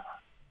mean,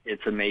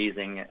 it's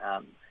amazing.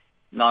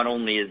 Not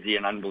only is he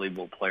an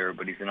unbelievable player,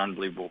 but he's an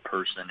unbelievable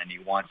person, and he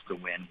wants to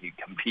win. He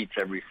competes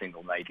every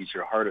single night. He's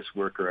your hardest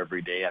worker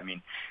every day. I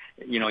mean,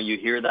 you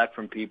hear that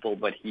from people,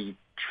 but he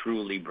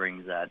truly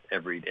brings that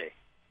every day.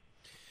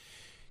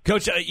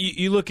 Coach,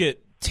 you look at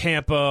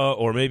Tampa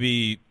or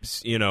maybe,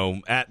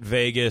 at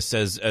Vegas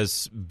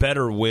as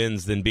better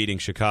wins than beating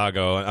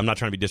Chicago. I'm not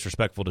trying to be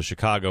disrespectful to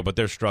Chicago, but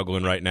they're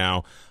struggling right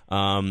now.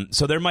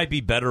 So there might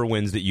be better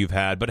wins that you've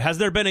had. But has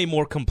there been a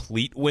more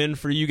complete win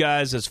for you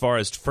guys as far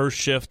as first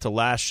shift to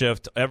last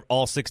shift,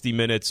 all 60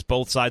 minutes,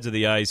 both sides of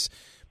the ice,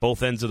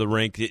 both ends of the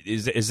rink?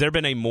 Is there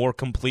been a more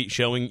complete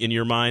showing in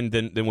your mind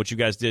than what you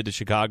guys did to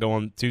Chicago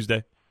on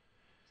Tuesday?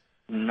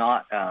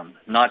 Not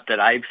that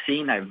I've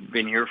seen. I've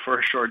been here for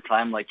a short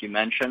time, like you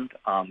mentioned,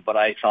 but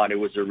I thought it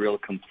was a real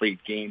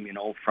complete game,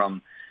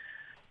 from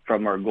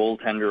our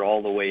goaltender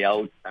all the way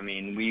out. I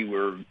mean, we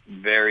were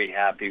very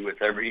happy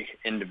with every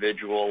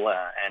individual,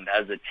 and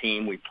as a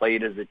team, we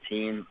played as a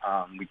team.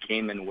 We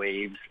came in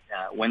waves.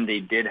 When they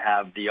did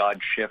have the odd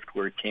shift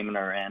where it came in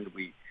our end,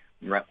 we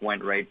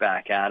went right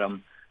back at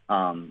them.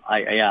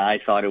 I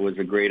thought it was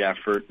a great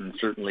effort, and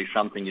certainly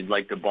something you'd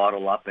like to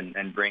bottle up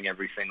and bring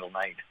every single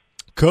night.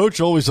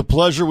 Coach, always a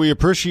pleasure. We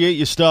appreciate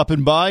you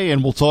stopping by,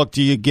 and we'll talk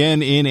to you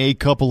again in a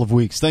couple of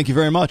weeks. Thank you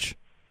very much.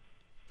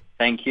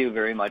 Thank you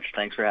very much.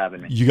 Thanks for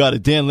having me. You got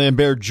it. Dan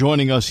Lambert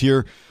joining us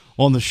here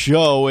on the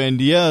show. And,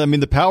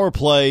 the power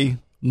play,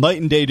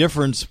 night and day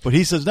difference. But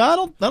he says,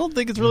 no, I don't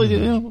think it's really,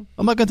 I'm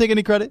not going to take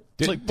any credit.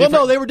 It's like, well,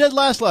 no, they were dead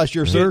last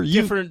year, sir.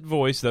 Different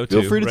voice, though,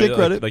 too. Feel free to take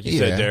credit. Like you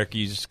said, Derek,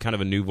 he's kind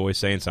of a new voice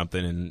saying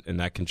something, and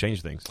that can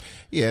change things.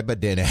 Yeah,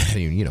 but then,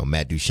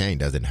 Matt Duchene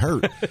doesn't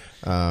hurt.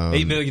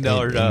 $8 million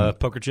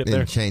poker chip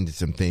there. And changes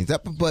some things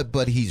up.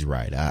 But he's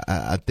right.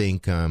 I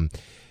think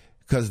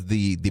because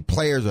the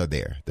players are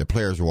there. The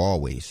players were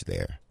always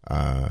there.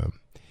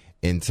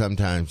 And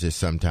sometimes,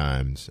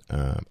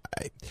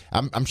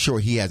 I'm sure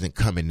he hasn't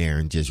come in there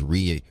and just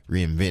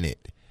reinvented,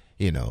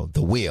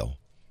 the wheel.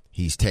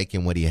 He's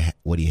taken what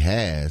he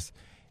has,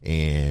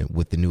 and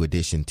with the new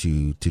addition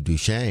to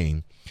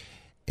Duchene,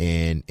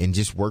 and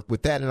just worked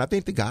with that. And I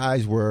think the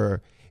guys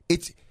were.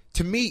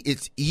 To me,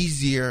 it's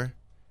easier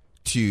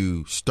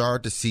to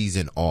start the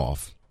season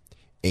off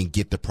and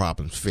get the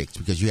problems fixed,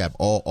 because you have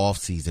all off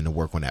season to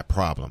work on that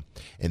problem,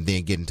 and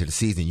then get into the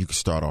season, you can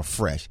start off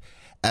fresh,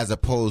 as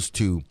opposed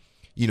to,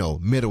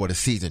 middle of the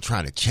season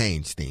trying to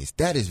change things.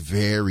 That is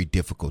very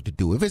difficult to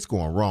do. If it's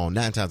going wrong,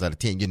 9 times out of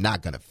 10, you're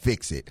not going to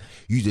fix it.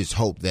 You just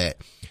hope that,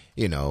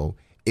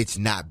 it's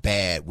not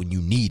bad when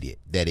you need it,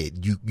 that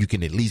you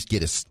can at least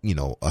get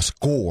a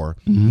score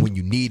when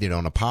you need it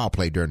on a power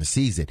play during the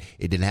season.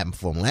 It didn't happen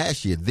for them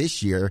last year.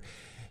 This year,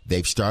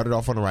 they've started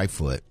off on the right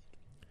foot.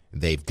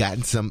 They've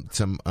gotten some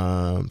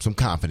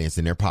confidence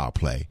in their power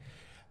play.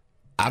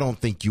 I don't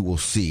think you will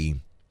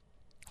see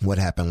what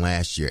happened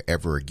last year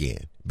ever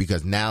again,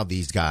 because now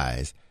these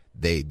guys,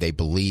 they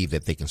believe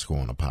that they can score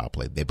on a power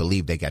play. They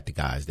believe they got the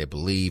guys. They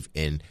believe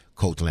in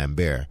Coach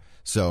Lambert.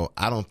 So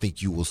I don't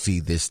think you will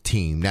see this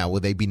team. Now, will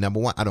they be number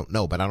one? I don't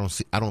know, but I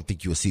don't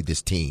think you will see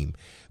this team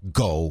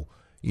go,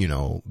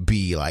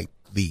 be like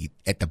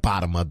at the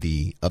bottom of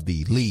the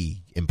league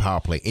in power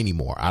play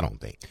anymore. I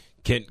don't think.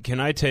 Can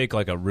I take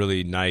like a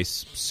really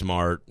nice,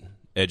 smart,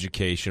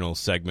 educational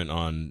segment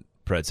on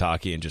Preds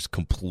hockey and just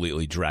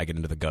completely drag it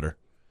into the gutter?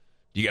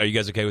 Are you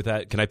guys okay with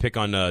that? Can I pick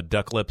on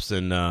Duck Lips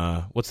and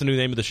what's the new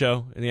name of the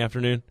show in the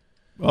afternoon?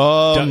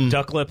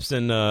 Duck Lips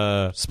and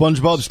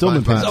SpongeBob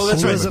Stillman Pants. Oh,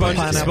 that's right.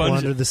 Pineapple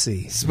under the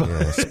sea.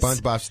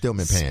 SpongeBob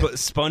Stillman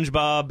Pants.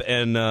 SpongeBob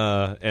and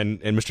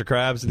Mr.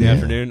 Krabs in the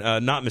afternoon.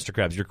 Not Mr.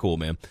 Krabs. You're cool,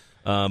 man.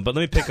 But let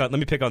me pick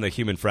on the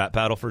human frat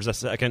paddle for a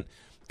second,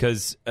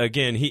 because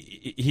again,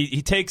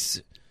 he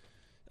takes.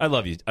 I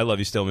love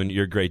you, Stillman.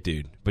 You're a great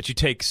dude, but you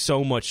take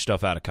so much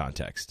stuff out of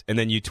context and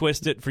then you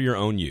twist it for your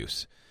own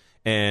use.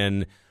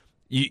 And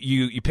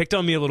you picked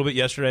on me a little bit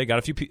yesterday. Got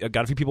a few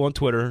people on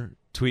Twitter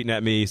tweeting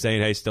at me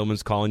saying, "Hey,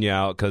 Stillman's calling you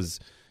out because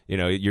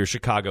your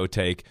Chicago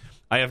take."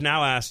 I have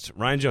now asked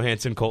Ryan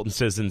Johansson, Colton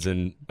Sissons,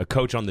 and a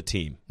coach on the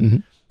team. Mm-hmm.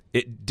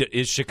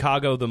 Is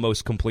Chicago the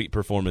most complete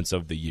performance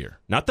of the year?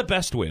 Not the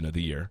best win of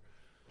the year,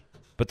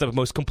 but the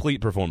most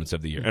complete performance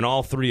of the year. And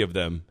all three of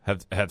them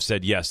have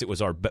said, yes, it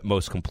was our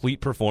most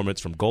complete performance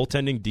from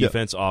goaltending,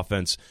 defense,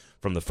 offense,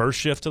 from the first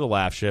shift to the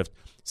last shift.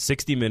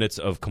 60 minutes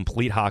of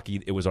complete hockey.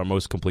 It was our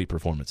most complete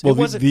performance. Well,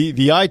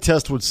 the eye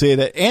test would say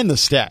that, and the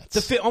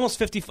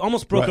stats.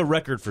 Almost broke a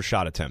record for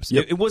shot attempts.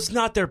 Yep. It was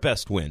not their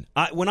best win.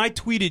 When I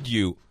tweeted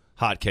you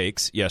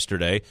hotcakes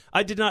yesterday,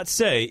 I did not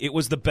say it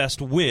was the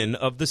best win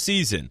of the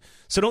season.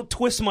 So don't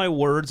twist my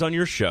words on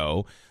your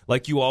show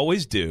like you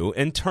always do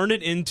and turn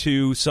it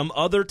into some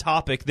other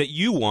topic that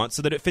you want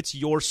so that it fits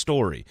your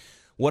story.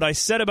 What I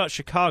said about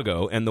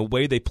Chicago and the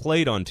way they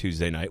played on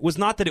Tuesday night was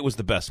not that it was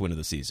the best win of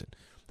the season.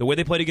 The way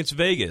they played against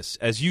Vegas,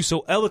 as you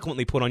so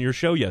eloquently put on your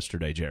show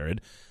yesterday, Jared,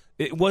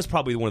 it was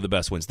probably one of the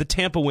best wins. The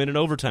Tampa win in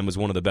overtime was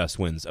one of the best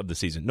wins of the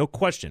season, no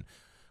question.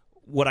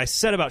 What I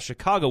said about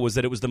Chicago was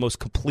that it was the most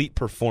complete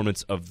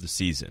performance of the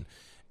season.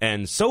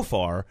 And so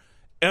far,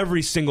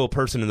 every single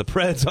person in the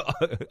Preds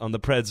on the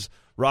Preds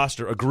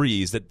roster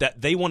agrees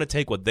that they want to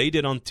take what they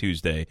did on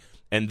Tuesday,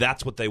 and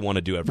that's what they want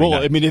to do every night.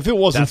 Well, I mean, if it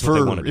wasn't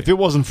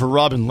for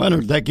Robin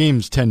Leonard, that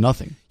game's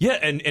 10-0. Yeah,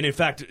 and in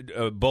fact,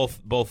 both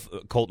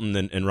Colton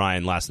and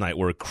Ryan last night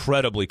were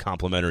incredibly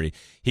complimentary.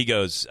 He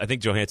goes, I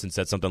think Johansson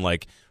said something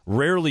like,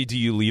 "Rarely do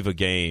you leave a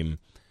game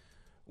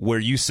where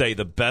you say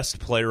the best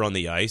player on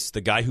the ice,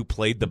 the guy who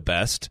played the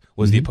best,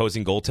 was the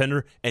opposing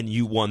goaltender, and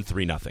you won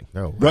 3-0.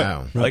 Oh,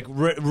 wow. Right. Like,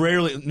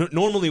 rarely,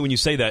 normally when you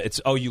say that,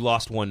 it's, you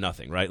lost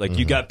 1-0, right? Like,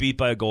 you got beat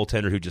by a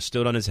goaltender who just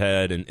stood on his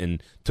head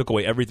and took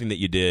away everything that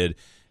you did.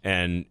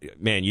 And,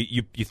 man,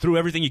 you threw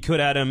everything you could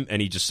at him,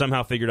 and he just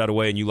somehow figured out a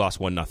way, and you lost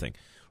 1-0.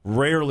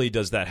 Rarely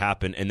does that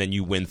happen, and then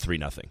you win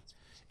 3-0.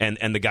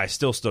 And the guy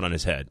still stood on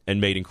his head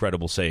and made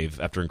incredible save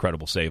after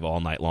incredible save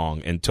all night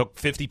long and took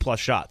 50-plus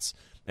shots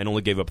and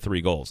only gave up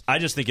 3 goals. I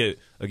just think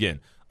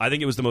I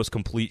think it was the most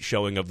complete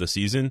showing of the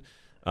season.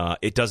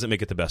 It doesn't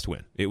make it the best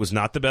win. It was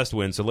not the best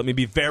win, so let me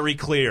be very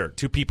clear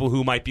to people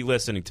who might be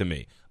listening to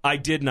me. I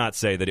did not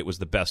say that it was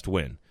the best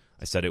win.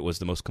 I said it was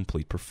the most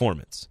complete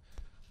performance.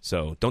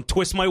 So don't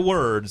twist my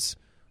words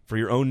for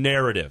your own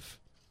narrative.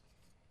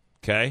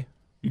 Okay?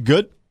 You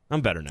good?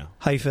 I'm better now.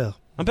 How you feel?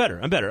 I'm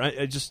better.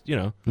 I just,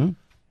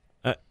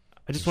 I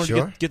just wanted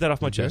to get that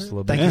off my chest a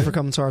little bit. Thank you for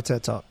coming to our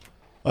TED Talk.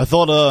 I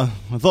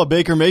thought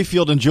Baker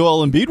Mayfield and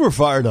Joel Embiid were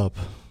fired up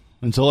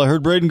until I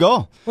heard Braden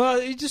Gall. Well,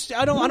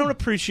 I don't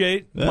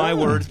appreciate my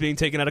words being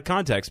taken out of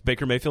context.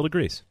 Baker Mayfield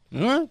agrees.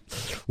 All right.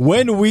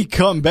 When we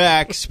come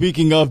back,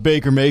 speaking of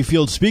Baker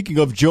Mayfield, speaking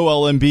of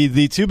Joel Embiid,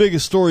 the two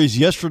biggest stories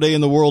yesterday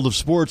in the world of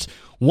sports,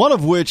 one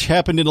of which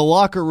happened in a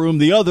locker room,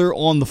 the other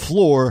on the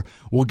floor.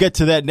 We'll get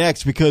to that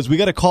next because we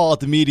got to call out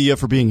the media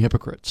for being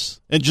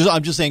hypocrites. And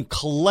I'm just saying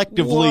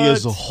collectively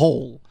as a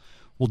whole.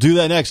 We'll do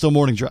that next on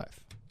Morning Drive.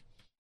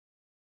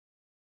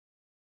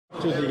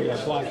 To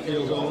the blocked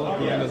field goal at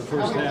the end of the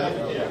first half,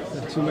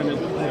 a 2-minute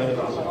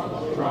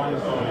drive.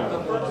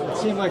 It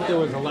seemed like there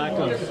was a lack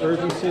of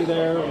urgency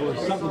there. There was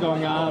something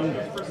going on.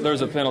 There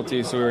was a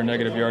penalty, so we were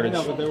negative yardage.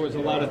 No, but there was a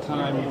lot of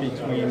time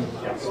between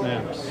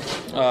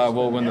snaps.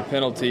 Well, when the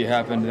penalty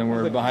happened, then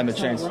we're behind the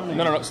chains.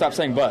 No, stop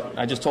saying but.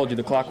 I just told you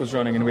the clock was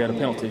running and we had a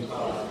penalty.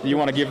 You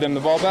want to give them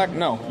the ball back?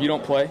 No, you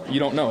don't play.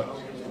 You don't know it.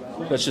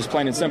 That's just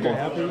plain and simple.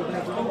 Happy with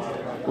that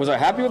drive? Was I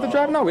happy with the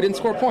drive? No, we didn't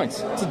score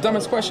points. It's the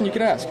dumbest question you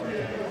could ask.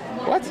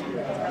 What?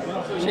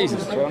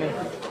 Jesus, Tony.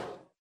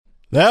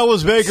 That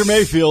was Baker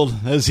Mayfield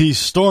as he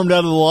stormed out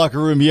of the locker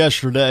room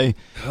yesterday,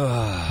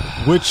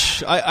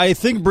 which I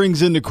think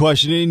brings into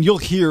question, and you'll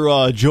hear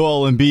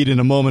Joel Embiid in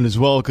a moment as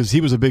well because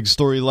he was a big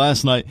story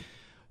last night.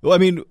 I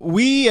mean,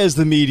 we as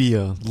the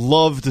media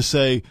love to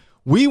say,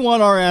 we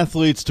want our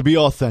athletes to be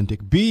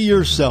authentic. Be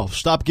yourself.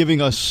 Stop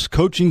giving us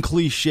coaching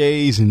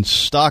cliches and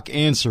stock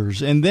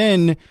answers. And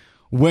then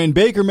when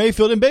Baker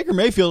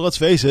Mayfield, let's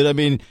face it, I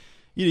mean,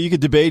 you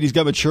could debate he's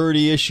got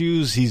maturity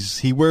issues.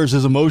 He wears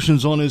his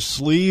emotions on his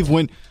sleeve.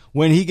 When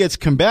he gets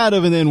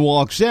combative and then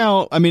walks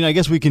out, I mean, I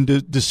guess we can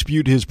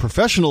dispute his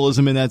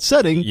professionalism in that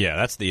setting. Yeah,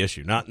 that's the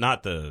issue, not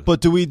the.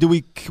 But do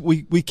we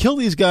kill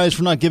these guys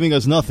for not giving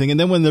us nothing, and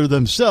then when they're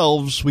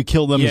themselves, we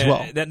kill them as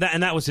well?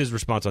 And that was his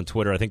response on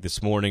Twitter. I think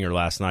this morning or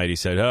last night, he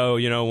said, "Oh,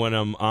 when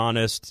I'm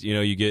honest,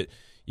 you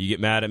get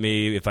mad at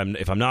me if I'm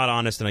not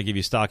honest and I give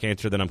you a stock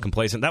answer, then I'm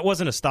complacent." That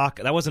wasn't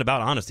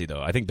about honesty,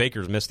 though. I think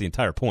Baker's missed the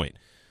entire point.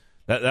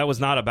 That was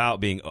not about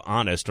being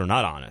honest or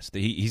not honest.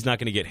 He's not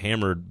going to get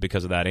hammered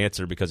because of that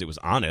answer because it was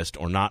honest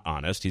or not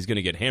honest. He's going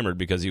to get hammered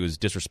because he was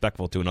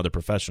disrespectful to another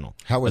professional.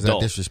 How was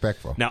adult. that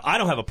disrespectful? Now, I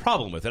don't have a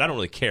problem with it. I don't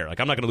really care.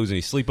 Like, I'm not going to lose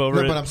any sleep over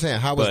it. No, but I'm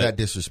saying, how was that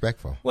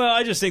disrespectful? Well,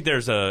 I just think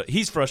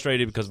he's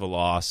frustrated because of a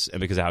loss and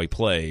because of how he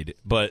played,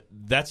 but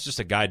that's just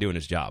a guy doing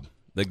his job.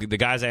 The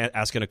guy's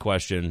asking a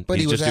question. But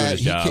he's just doing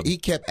his job. He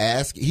kept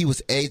asking. He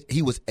was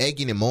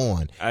egging him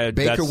on.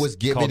 Baker was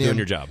giving him doing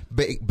your job.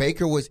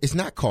 Baker was. It's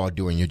not called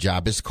doing your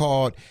job. It's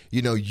called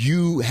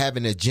you have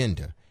an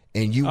agenda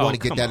and you want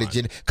to get that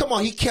agenda. Come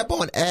on. He kept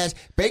on asking.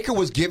 Baker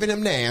was giving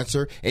him the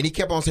answer and he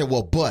kept on saying,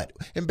 "Well, but."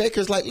 And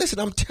Baker's like, "Listen,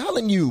 I'm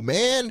telling you,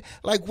 man.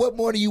 Like, what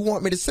more do you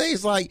want me to say?"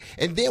 It's like,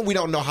 and then we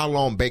don't know how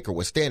long Baker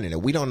was standing there.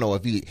 We don't know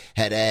if he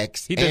had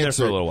asked. He'd been there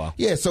for a little while.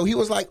 Yeah. So he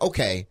was like,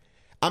 "Okay,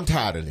 I'm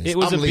tired of this. It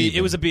was I'm leaving."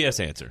 It was a BS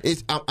answer.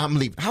 I'm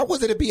leaving. How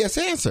was it a BS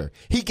answer?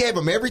 He gave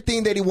him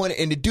everything that he wanted,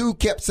 and the dude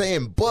kept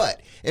saying, "But."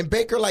 And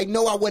Baker like,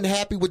 "No, I wasn't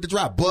happy with the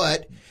drive."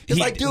 But it's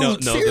like,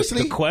 dude,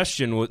 seriously. The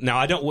question was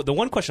now. The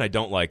one question I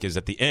don't like is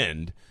at the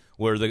end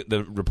where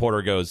the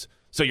reporter goes,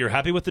 "So you're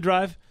happy with the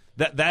drive?"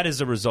 That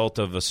is a result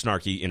of a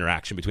snarky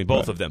interaction between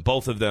both of them.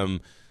 Both of them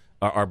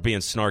are being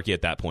snarky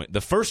at that point. The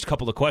first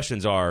couple of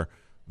questions are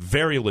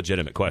very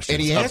legitimate questions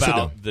and he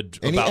about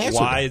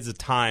why them. Is the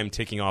time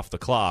ticking off the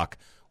clock.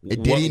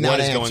 Did he not what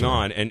is answer? Going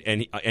on?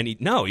 And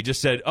he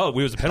just said, "Oh, it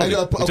was a penalty.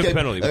 We took a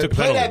penalty. We took a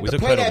play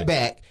penalty. That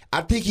back.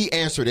 I think he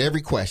answered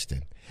every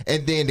question,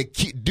 and then the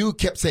dude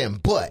kept saying,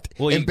 "But."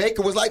 And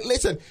Baker was like,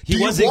 "Listen, he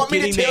do wasn't you want me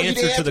getting to tell the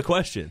you answer to the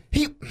question."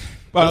 We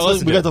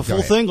got the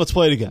full thing. Let's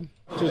play it again.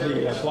 To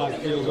the blocked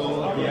field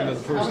goal at the end of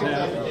the first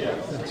half,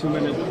 the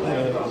 2-minute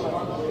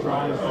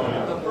drive.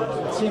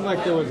 It seemed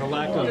like there was a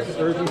lack of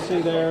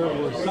urgency there.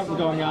 Was something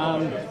going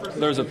on?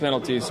 There was a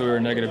penalty, so we were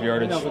negative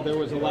yardage. No, but there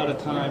was a lot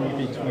of time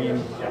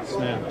between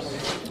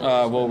snaps.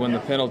 Well, when the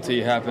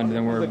penalty happened,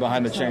 then we're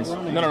behind the chains.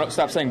 No,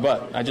 stop saying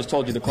but. I just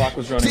told you the clock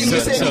was running.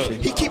 See,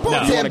 he keep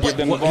on saying, you want to give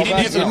them the ball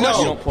back? No,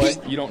 you don't play.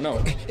 You don't know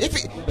it.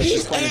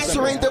 He's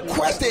answering the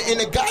question,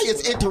 and the guy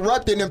is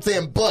interrupting him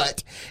saying,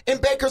 "But,"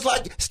 and Baker's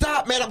like,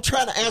 "Stop, man! I'm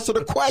trying to answer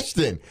the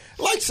question."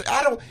 Like,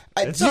 I don't.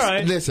 It's all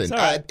right. Listen, it's all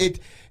right.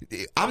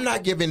 I'm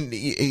not giving.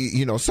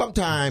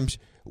 Sometimes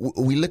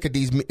we look at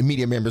these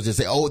media members and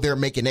say, "Oh, they're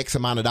making X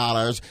amount of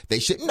dollars. They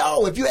should."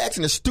 No, if you're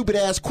asking a stupid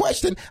ass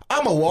question,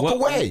 I'm gonna walk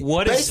away.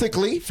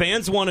 Basically,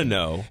 fans want to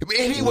know.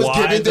 And he was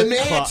giving them the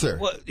answer.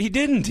 Well, he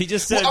didn't. He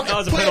just said, "Oh,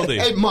 it's a penalty."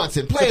 Hey,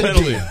 Munson, play it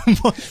again.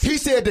 He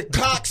said the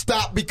clock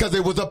stopped because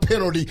it was a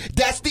penalty.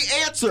 That's the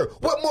answer.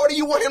 What more do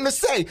you want him to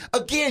say?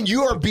 Again,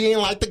 you are being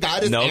like the guy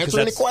that's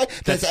answering the question,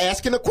 that's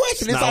asking the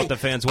question. It's not like, what the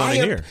fans want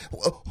to hear.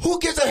 Who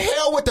gives a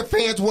hell what the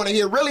fans want to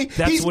hear? Really?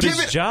 That's what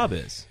his job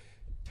is.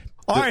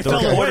 All right,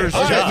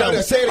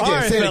 fellas. Say it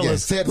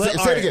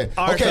again.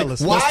 Okay,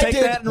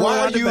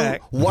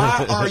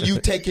 why are you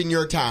taking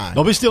your time?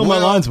 Don't be stealing my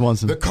lines,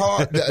 Munson.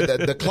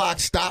 The clock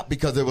stopped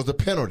because there was a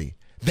penalty.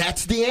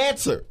 That's the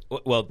answer.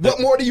 Well,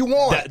 what more do you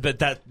want? But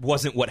that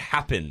wasn't what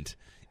happened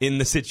in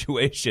the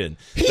situation.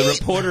 The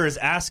reporter is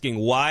asking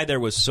why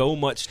there was so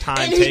much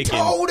time taken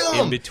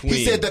in between.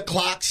 He said the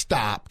clock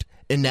stopped.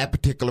 In that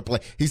particular play,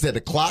 he said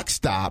the clock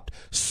stopped,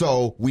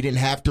 so we didn't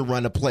have to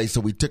run a play,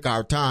 so we took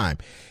our time.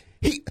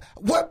 I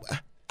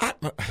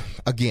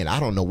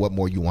don't know what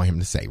more you want him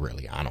to say,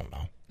 really. I don't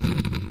know.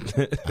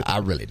 I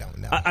really don't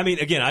know. I mean,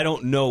 again, I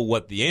don't know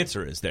what the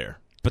answer is there,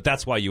 but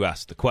that's why you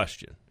asked the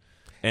question.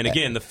 And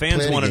again, the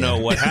fans want to know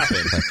what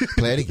happened.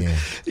 Play it again.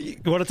 You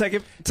want to take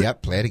it?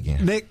 Yep, play it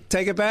again. Nick,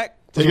 take it back.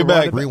 Take it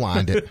back.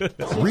 Rewind it.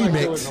 Remix.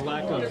 There was a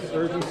lack of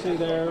urgency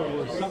there.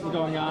 Was something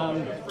going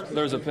on?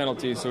 There was a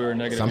penalty, so we were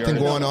negative Something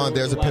yardage. going on.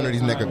 There's a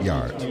penalty, negative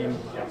yards.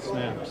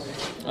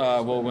 Snaps.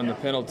 Well, when the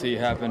penalty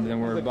happened,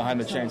 then we're behind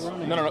the chains.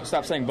 No,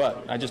 stop saying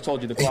but. I just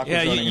told you the clock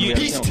was running.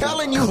 He's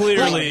telling you.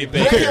 Clearly,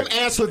 let him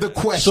answer the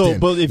question. So,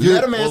 but if you're,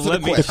 let him answer the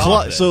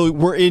question. So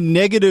we're in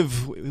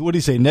negative. what do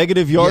you say?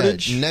 Negative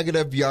yardage. Yeah,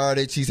 negative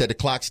yardage. He said the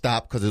clock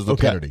stopped because it was a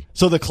penalty.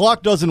 So the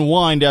clock doesn't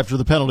wind after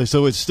the penalty.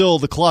 So it's still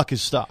the clock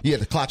is stopped. Yeah,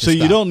 the clock is stopped. stopped.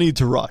 So you don't need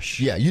to rush.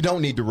 Yeah, you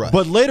don't need to rush.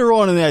 But later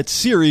on in that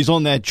series,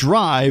 on that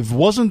drive,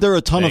 wasn't there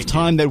a ton of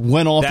time that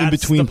went off in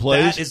between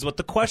plays? That is what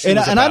the question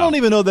is and I don't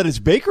even know that it's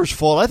Baker's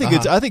fault. I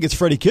think it's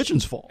Freddie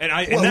Kitchens' fault. And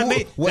he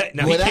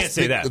can't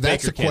say that.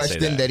 That's Baker a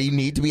question that he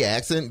need to be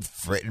asking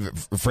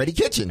Freddie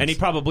Kitchens. And he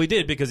probably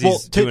did because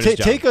he's doing his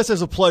job. Take us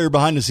as a player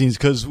behind the scenes,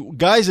 because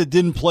guys that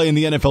didn't play in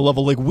the NFL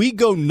level, like, we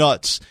go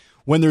nuts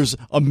when there's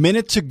a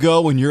minute to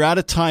go and you're out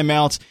of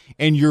timeouts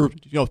and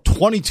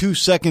 22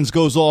 seconds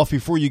goes off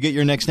before you get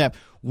your next snap.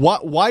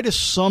 Why do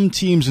some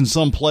teams and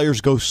some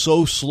players go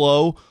so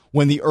slow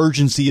when the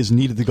urgency is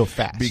needed to go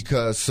fast?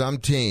 Because some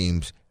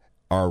teams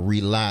are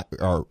relying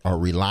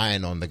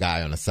on the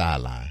guy on the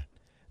sideline.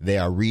 They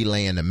are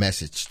relaying the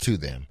message to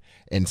them.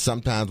 And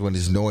sometimes when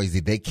it's noisy,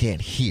 they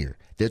can't hear.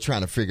 They're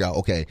trying to figure out,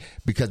 okay,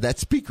 because that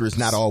speaker is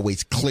not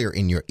always clear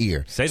in your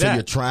ear. So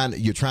you're trying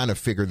to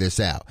figure this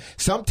out.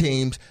 Some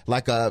teams,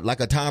 like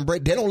a Tom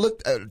Brady, they don't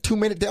look 2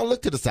 minutes. They don't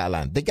look to the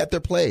sideline. They got their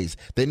plays.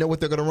 They know what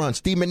they're going to run.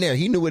 Steve McNair,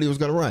 he knew what he was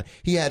going to run.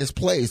 He had his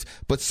plays,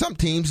 but some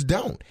teams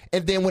don't.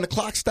 And then when the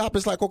clock stops,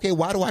 it's like, okay,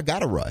 why do I got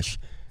to rush?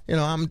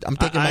 I'm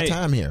taking my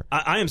time here.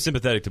 I am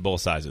sympathetic to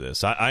both sides of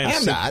this.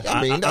 I'm not.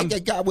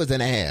 That guy was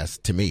an ass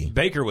to me.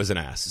 Baker was an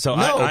ass. So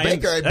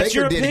Baker. That's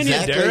your opinion,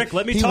 exactly, Derek.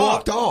 Let me talk. He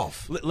walked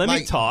off. Let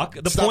me talk.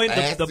 The stop point.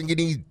 Asking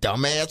these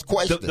dumbass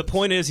questions. The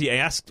point is, he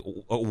asked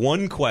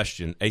one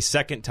question a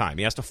second time.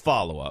 He asked a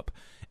follow up,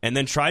 and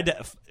then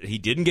he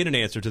didn't get an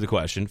answer to the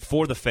question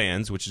for the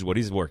fans, which is what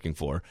he's working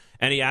for.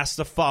 And he asked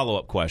a follow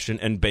up question,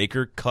 and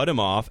Baker cut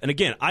him off. And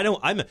again,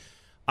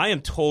 I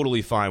am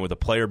totally fine with a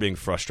player being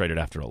frustrated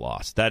after a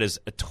loss. That is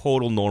a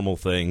total normal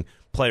thing.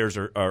 Players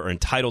are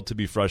entitled to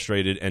be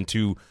frustrated and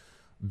to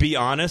be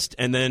honest.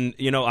 And then,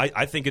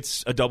 I think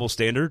it's a double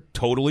standard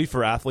totally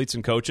for athletes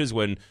and coaches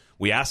when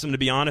we ask them to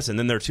be honest and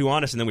then they're too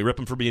honest and then we rip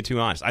them for being too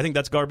honest. I think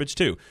that's garbage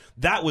too.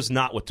 That was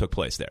not what took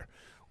place there.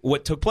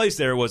 What took place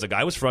there was a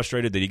guy was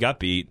frustrated that he got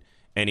beat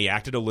and he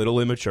acted a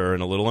little immature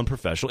and a little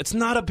unprofessional. It's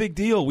not a big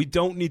deal. We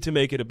don't need to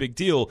make it a big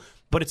deal,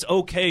 but it's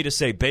okay to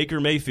say, Baker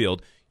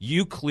Mayfield,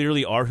 you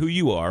clearly are who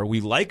you are. We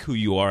like who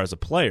you are as a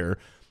player,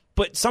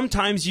 but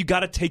sometimes you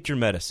got to take your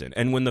medicine.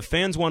 And when the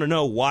fans want to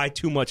know why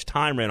too much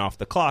time ran off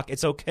the clock,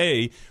 it's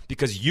okay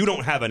because you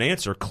don't have an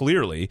answer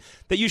clearly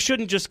that you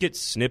shouldn't just get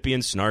snippy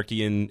and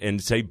snarky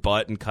and say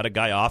but and cut a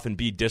guy off and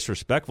be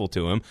disrespectful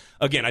to him.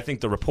 Again, I think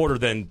the reporter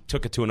then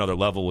took it to another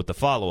level with the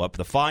follow-up,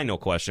 the final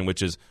question,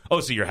 which is,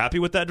 so you're happy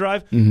with that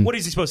drive? Mm-hmm. What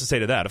is he supposed to say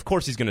to that? Of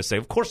course he's going to say,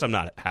 of course I'm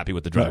not happy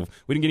with the drive. Right.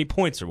 We didn't get any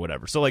points or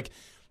whatever. So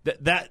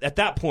that at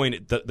that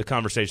point, the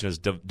conversation has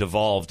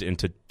devolved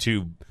into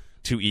two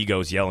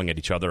egos yelling at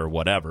each other or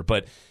whatever.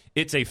 But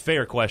it's a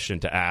fair question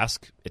to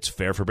ask. It's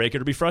fair for Baker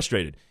to be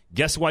frustrated.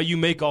 Guess why you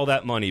make all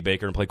that money,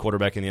 Baker, and play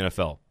quarterback in the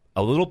NFL?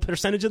 A little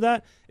percentage of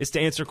that is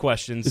to answer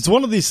questions. It's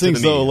one of these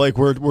things, though, like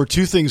where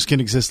two things can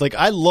exist. Like,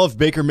 I love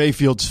Baker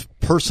Mayfield's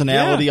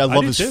personality. I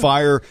love his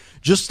fire,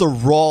 just the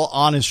raw,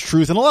 honest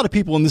truth. And a lot of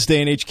people in this day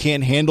and age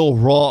can't handle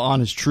raw,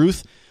 honest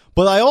truth.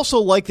 But I also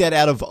like that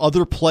out of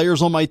other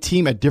players on my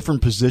team at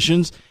different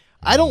positions.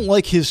 I don't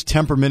like his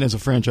temperament as a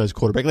franchise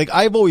quarterback. Like,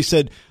 I've always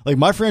said, like,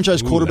 my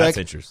franchise quarterback,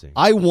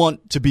 I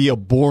want to be a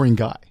boring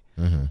guy.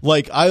 Mm-hmm.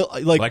 Like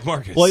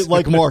Marcus.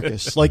 Like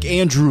Marcus, like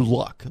Andrew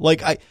Luck.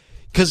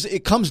 Because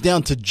it comes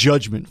down to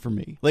judgment for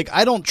me. Like,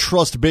 I don't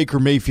trust Baker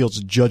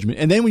Mayfield's judgment.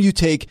 And then when you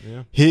take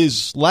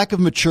his lack of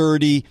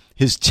maturity,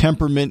 his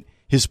temperament,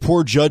 his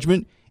poor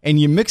judgment, and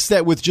you mix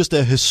that with just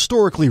a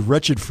historically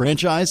wretched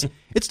franchise,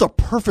 it's the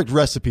perfect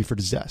recipe for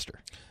disaster.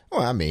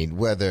 Well, I mean,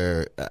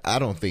 I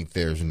don't think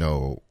there's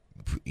no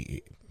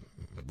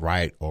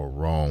right or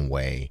wrong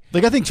way.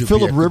 Like, I think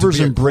Phillip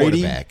Rivers and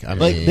Brady,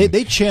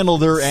 they channel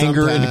their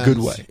anger in a good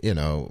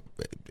way.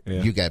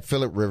 You got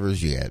Phillip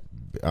Rivers, you got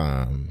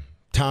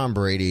Tom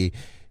Brady,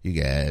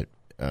 you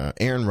got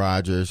Aaron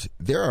Rodgers.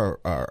 There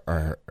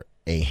are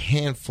a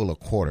handful of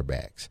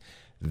quarterbacks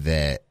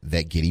that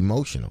get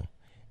emotional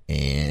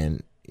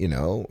and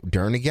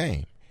during the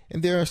game.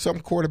 And there are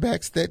some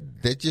quarterbacks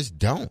that just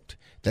don't.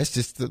 That's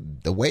just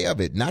the way of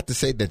it. Not to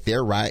say that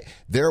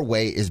their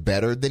way is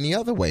better than the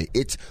other way.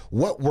 It's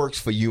what works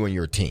for you and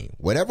your team.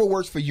 Whatever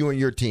works for you and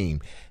your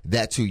team,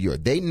 that's who you're.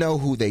 They know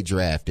who they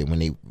drafted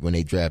when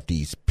they draft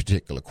these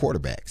particular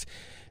quarterbacks.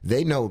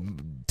 They know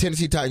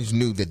Tennessee Titans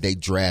knew that they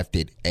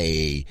drafted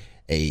a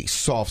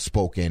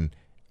soft-spoken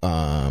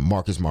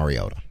Marcus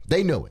Mariota.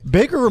 They knew it.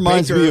 Baker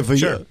reminds me of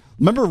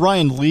remember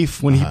Ryan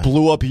Leaf when he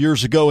blew up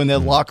years ago in that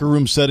locker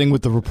room setting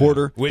with the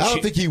reporter? I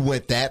don't think he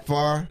went that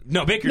far.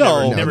 No, Baker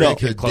never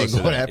came close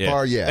to that.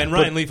 Far, yeah. And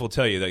Ryan Leaf will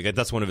tell you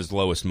that's one of his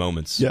lowest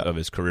moments of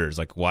his career. Is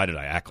like, why did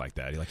I act like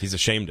that? He's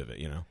ashamed of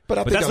it, But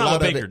I think that's not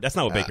what Baker. That's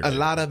not what Baker did. A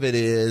lot of it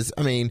is,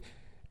 I mean,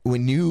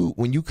 when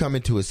you come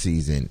into a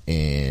season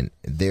and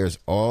there's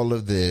all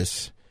of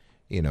this.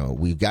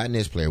 We've gotten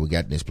this player, we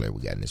got this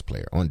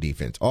player on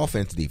defense,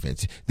 offense,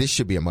 defense. This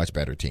should be a much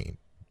better team.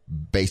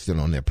 based it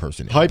on their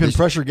personality. Hype and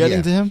pressure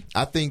getting to him?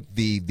 I think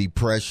the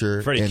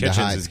pressure Freddie and Kitchens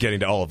the hype is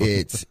getting to all of them.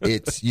 It's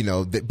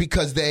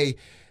because the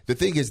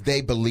thing is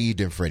they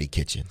believed in Freddie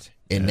Kitchens,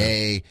 and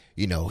they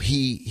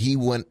he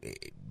went.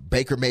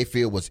 Baker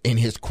Mayfield was in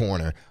his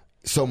corner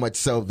so much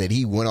so that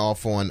he went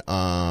off on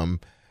last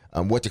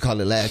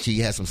year. He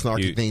had some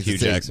snarky things to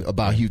say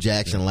about Hugh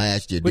Jackson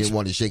last year. Didn't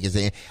want to shake his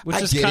hand.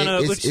 Which is kind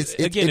of it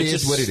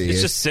is what it is.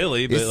 It's just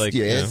silly, but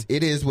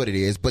it is what it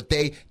is. But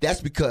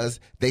that's because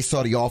they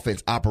saw the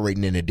offense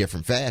operating in a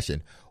different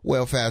fashion.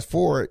 Well, fast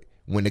forward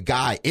when the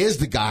guy is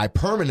the guy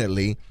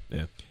permanently.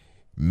 Yeah.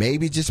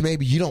 Maybe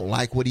you don't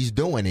like what he's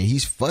doing, and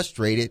he's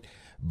frustrated.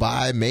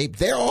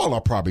 They all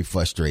are probably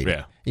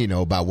frustrated,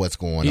 about what's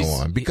going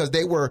on because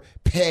they were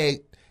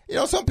pegged.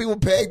 Some people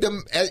pegged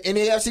them in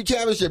the AFC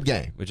Championship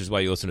game, which is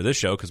why you listen to this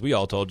show because we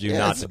all told you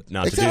not to do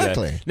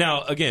that.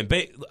 Now, again,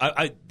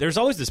 there's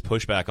always this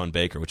pushback on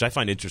Baker, which I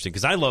find interesting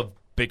because I love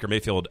Baker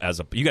Mayfield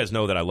you guys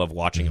know that I love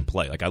watching him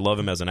play. Like I love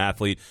him as an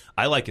athlete.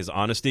 I like his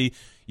honesty.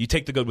 You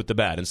take the good with the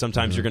bad, and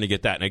sometimes you're going to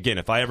get that. And again,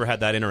 if I ever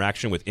had that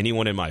interaction with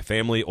anyone in my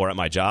family or at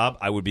my job,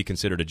 I would be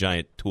considered a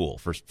giant tool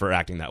for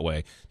acting that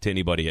way to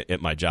anybody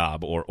at my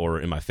job or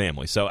in my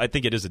family. So I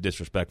think it is a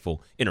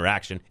disrespectful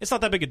interaction. It's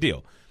not that big a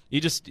deal.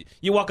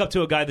 You walk up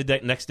to a guy the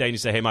next day and you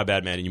say, "Hey, my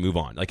bad, man," and you move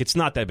on. Like it's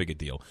not that big a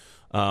deal.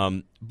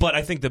 But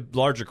I think the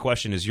larger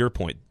question is your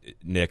point,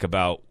 Nick,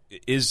 about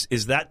is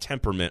that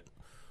temperament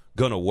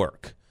going to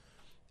work?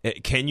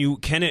 Can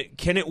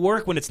it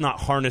work when it's not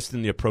harnessed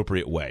in the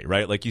appropriate way,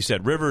 right? Like you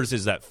said, Rivers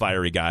is that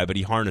fiery guy, but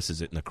he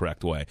harnesses it in the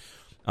correct way.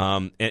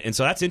 And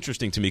so that's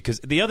interesting to me because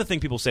the other thing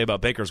people say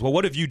about Baker is, well,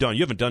 what have you done?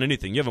 You haven't done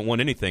anything. You haven't won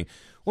anything.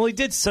 Well, he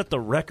did set the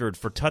record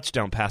for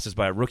touchdown passes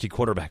by a rookie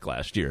quarterback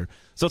last year.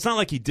 So it's not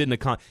like he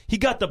didn't he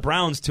got the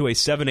Browns to a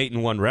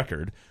 7-8-1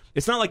 record.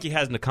 It's not like he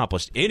hasn't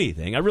accomplished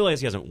anything. I realize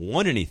he hasn't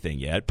won anything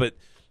yet, but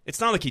it's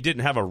not like he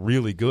didn't have a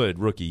really good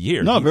rookie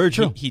year. No, very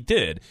true. He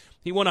did.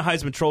 He won a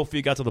Heisman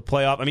Trophy, got to the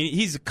playoff. I mean,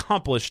 he's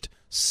accomplished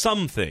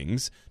some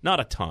things, not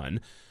a ton.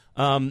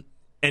 And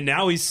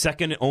now he's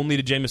second only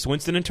to Jameis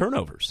Winston in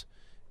turnovers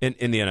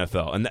in the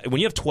NFL. And when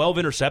you have 12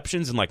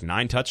 interceptions and like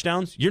 9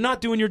 touchdowns, you're not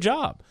doing your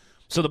job.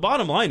 So the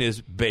bottom line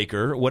is,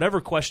 Baker,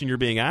 whatever question you're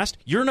being asked,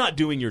 you're not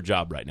doing your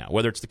job right now.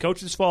 Whether it's the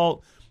coach's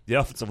fault, the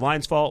offensive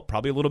line's fault,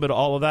 probably a little bit of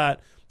all of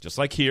that, just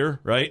like here,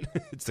 right?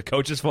 It's the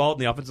coach's fault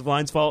and the offensive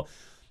line's fault.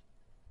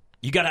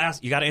 You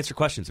got to answer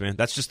questions, man.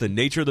 That's just the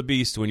nature of the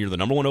beast. When you're the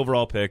number 1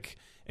 overall pick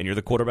and you're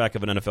the quarterback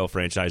of an NFL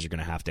franchise, you're going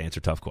to have to answer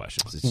tough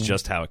questions. It's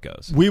just how it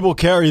goes. We will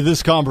carry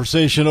this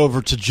conversation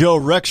over to Joe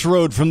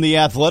Rexrode from The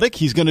Athletic.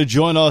 He's going to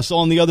join us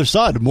on the other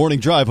side of Morning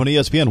Drive on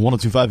ESPN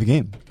 102.5 The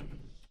Game.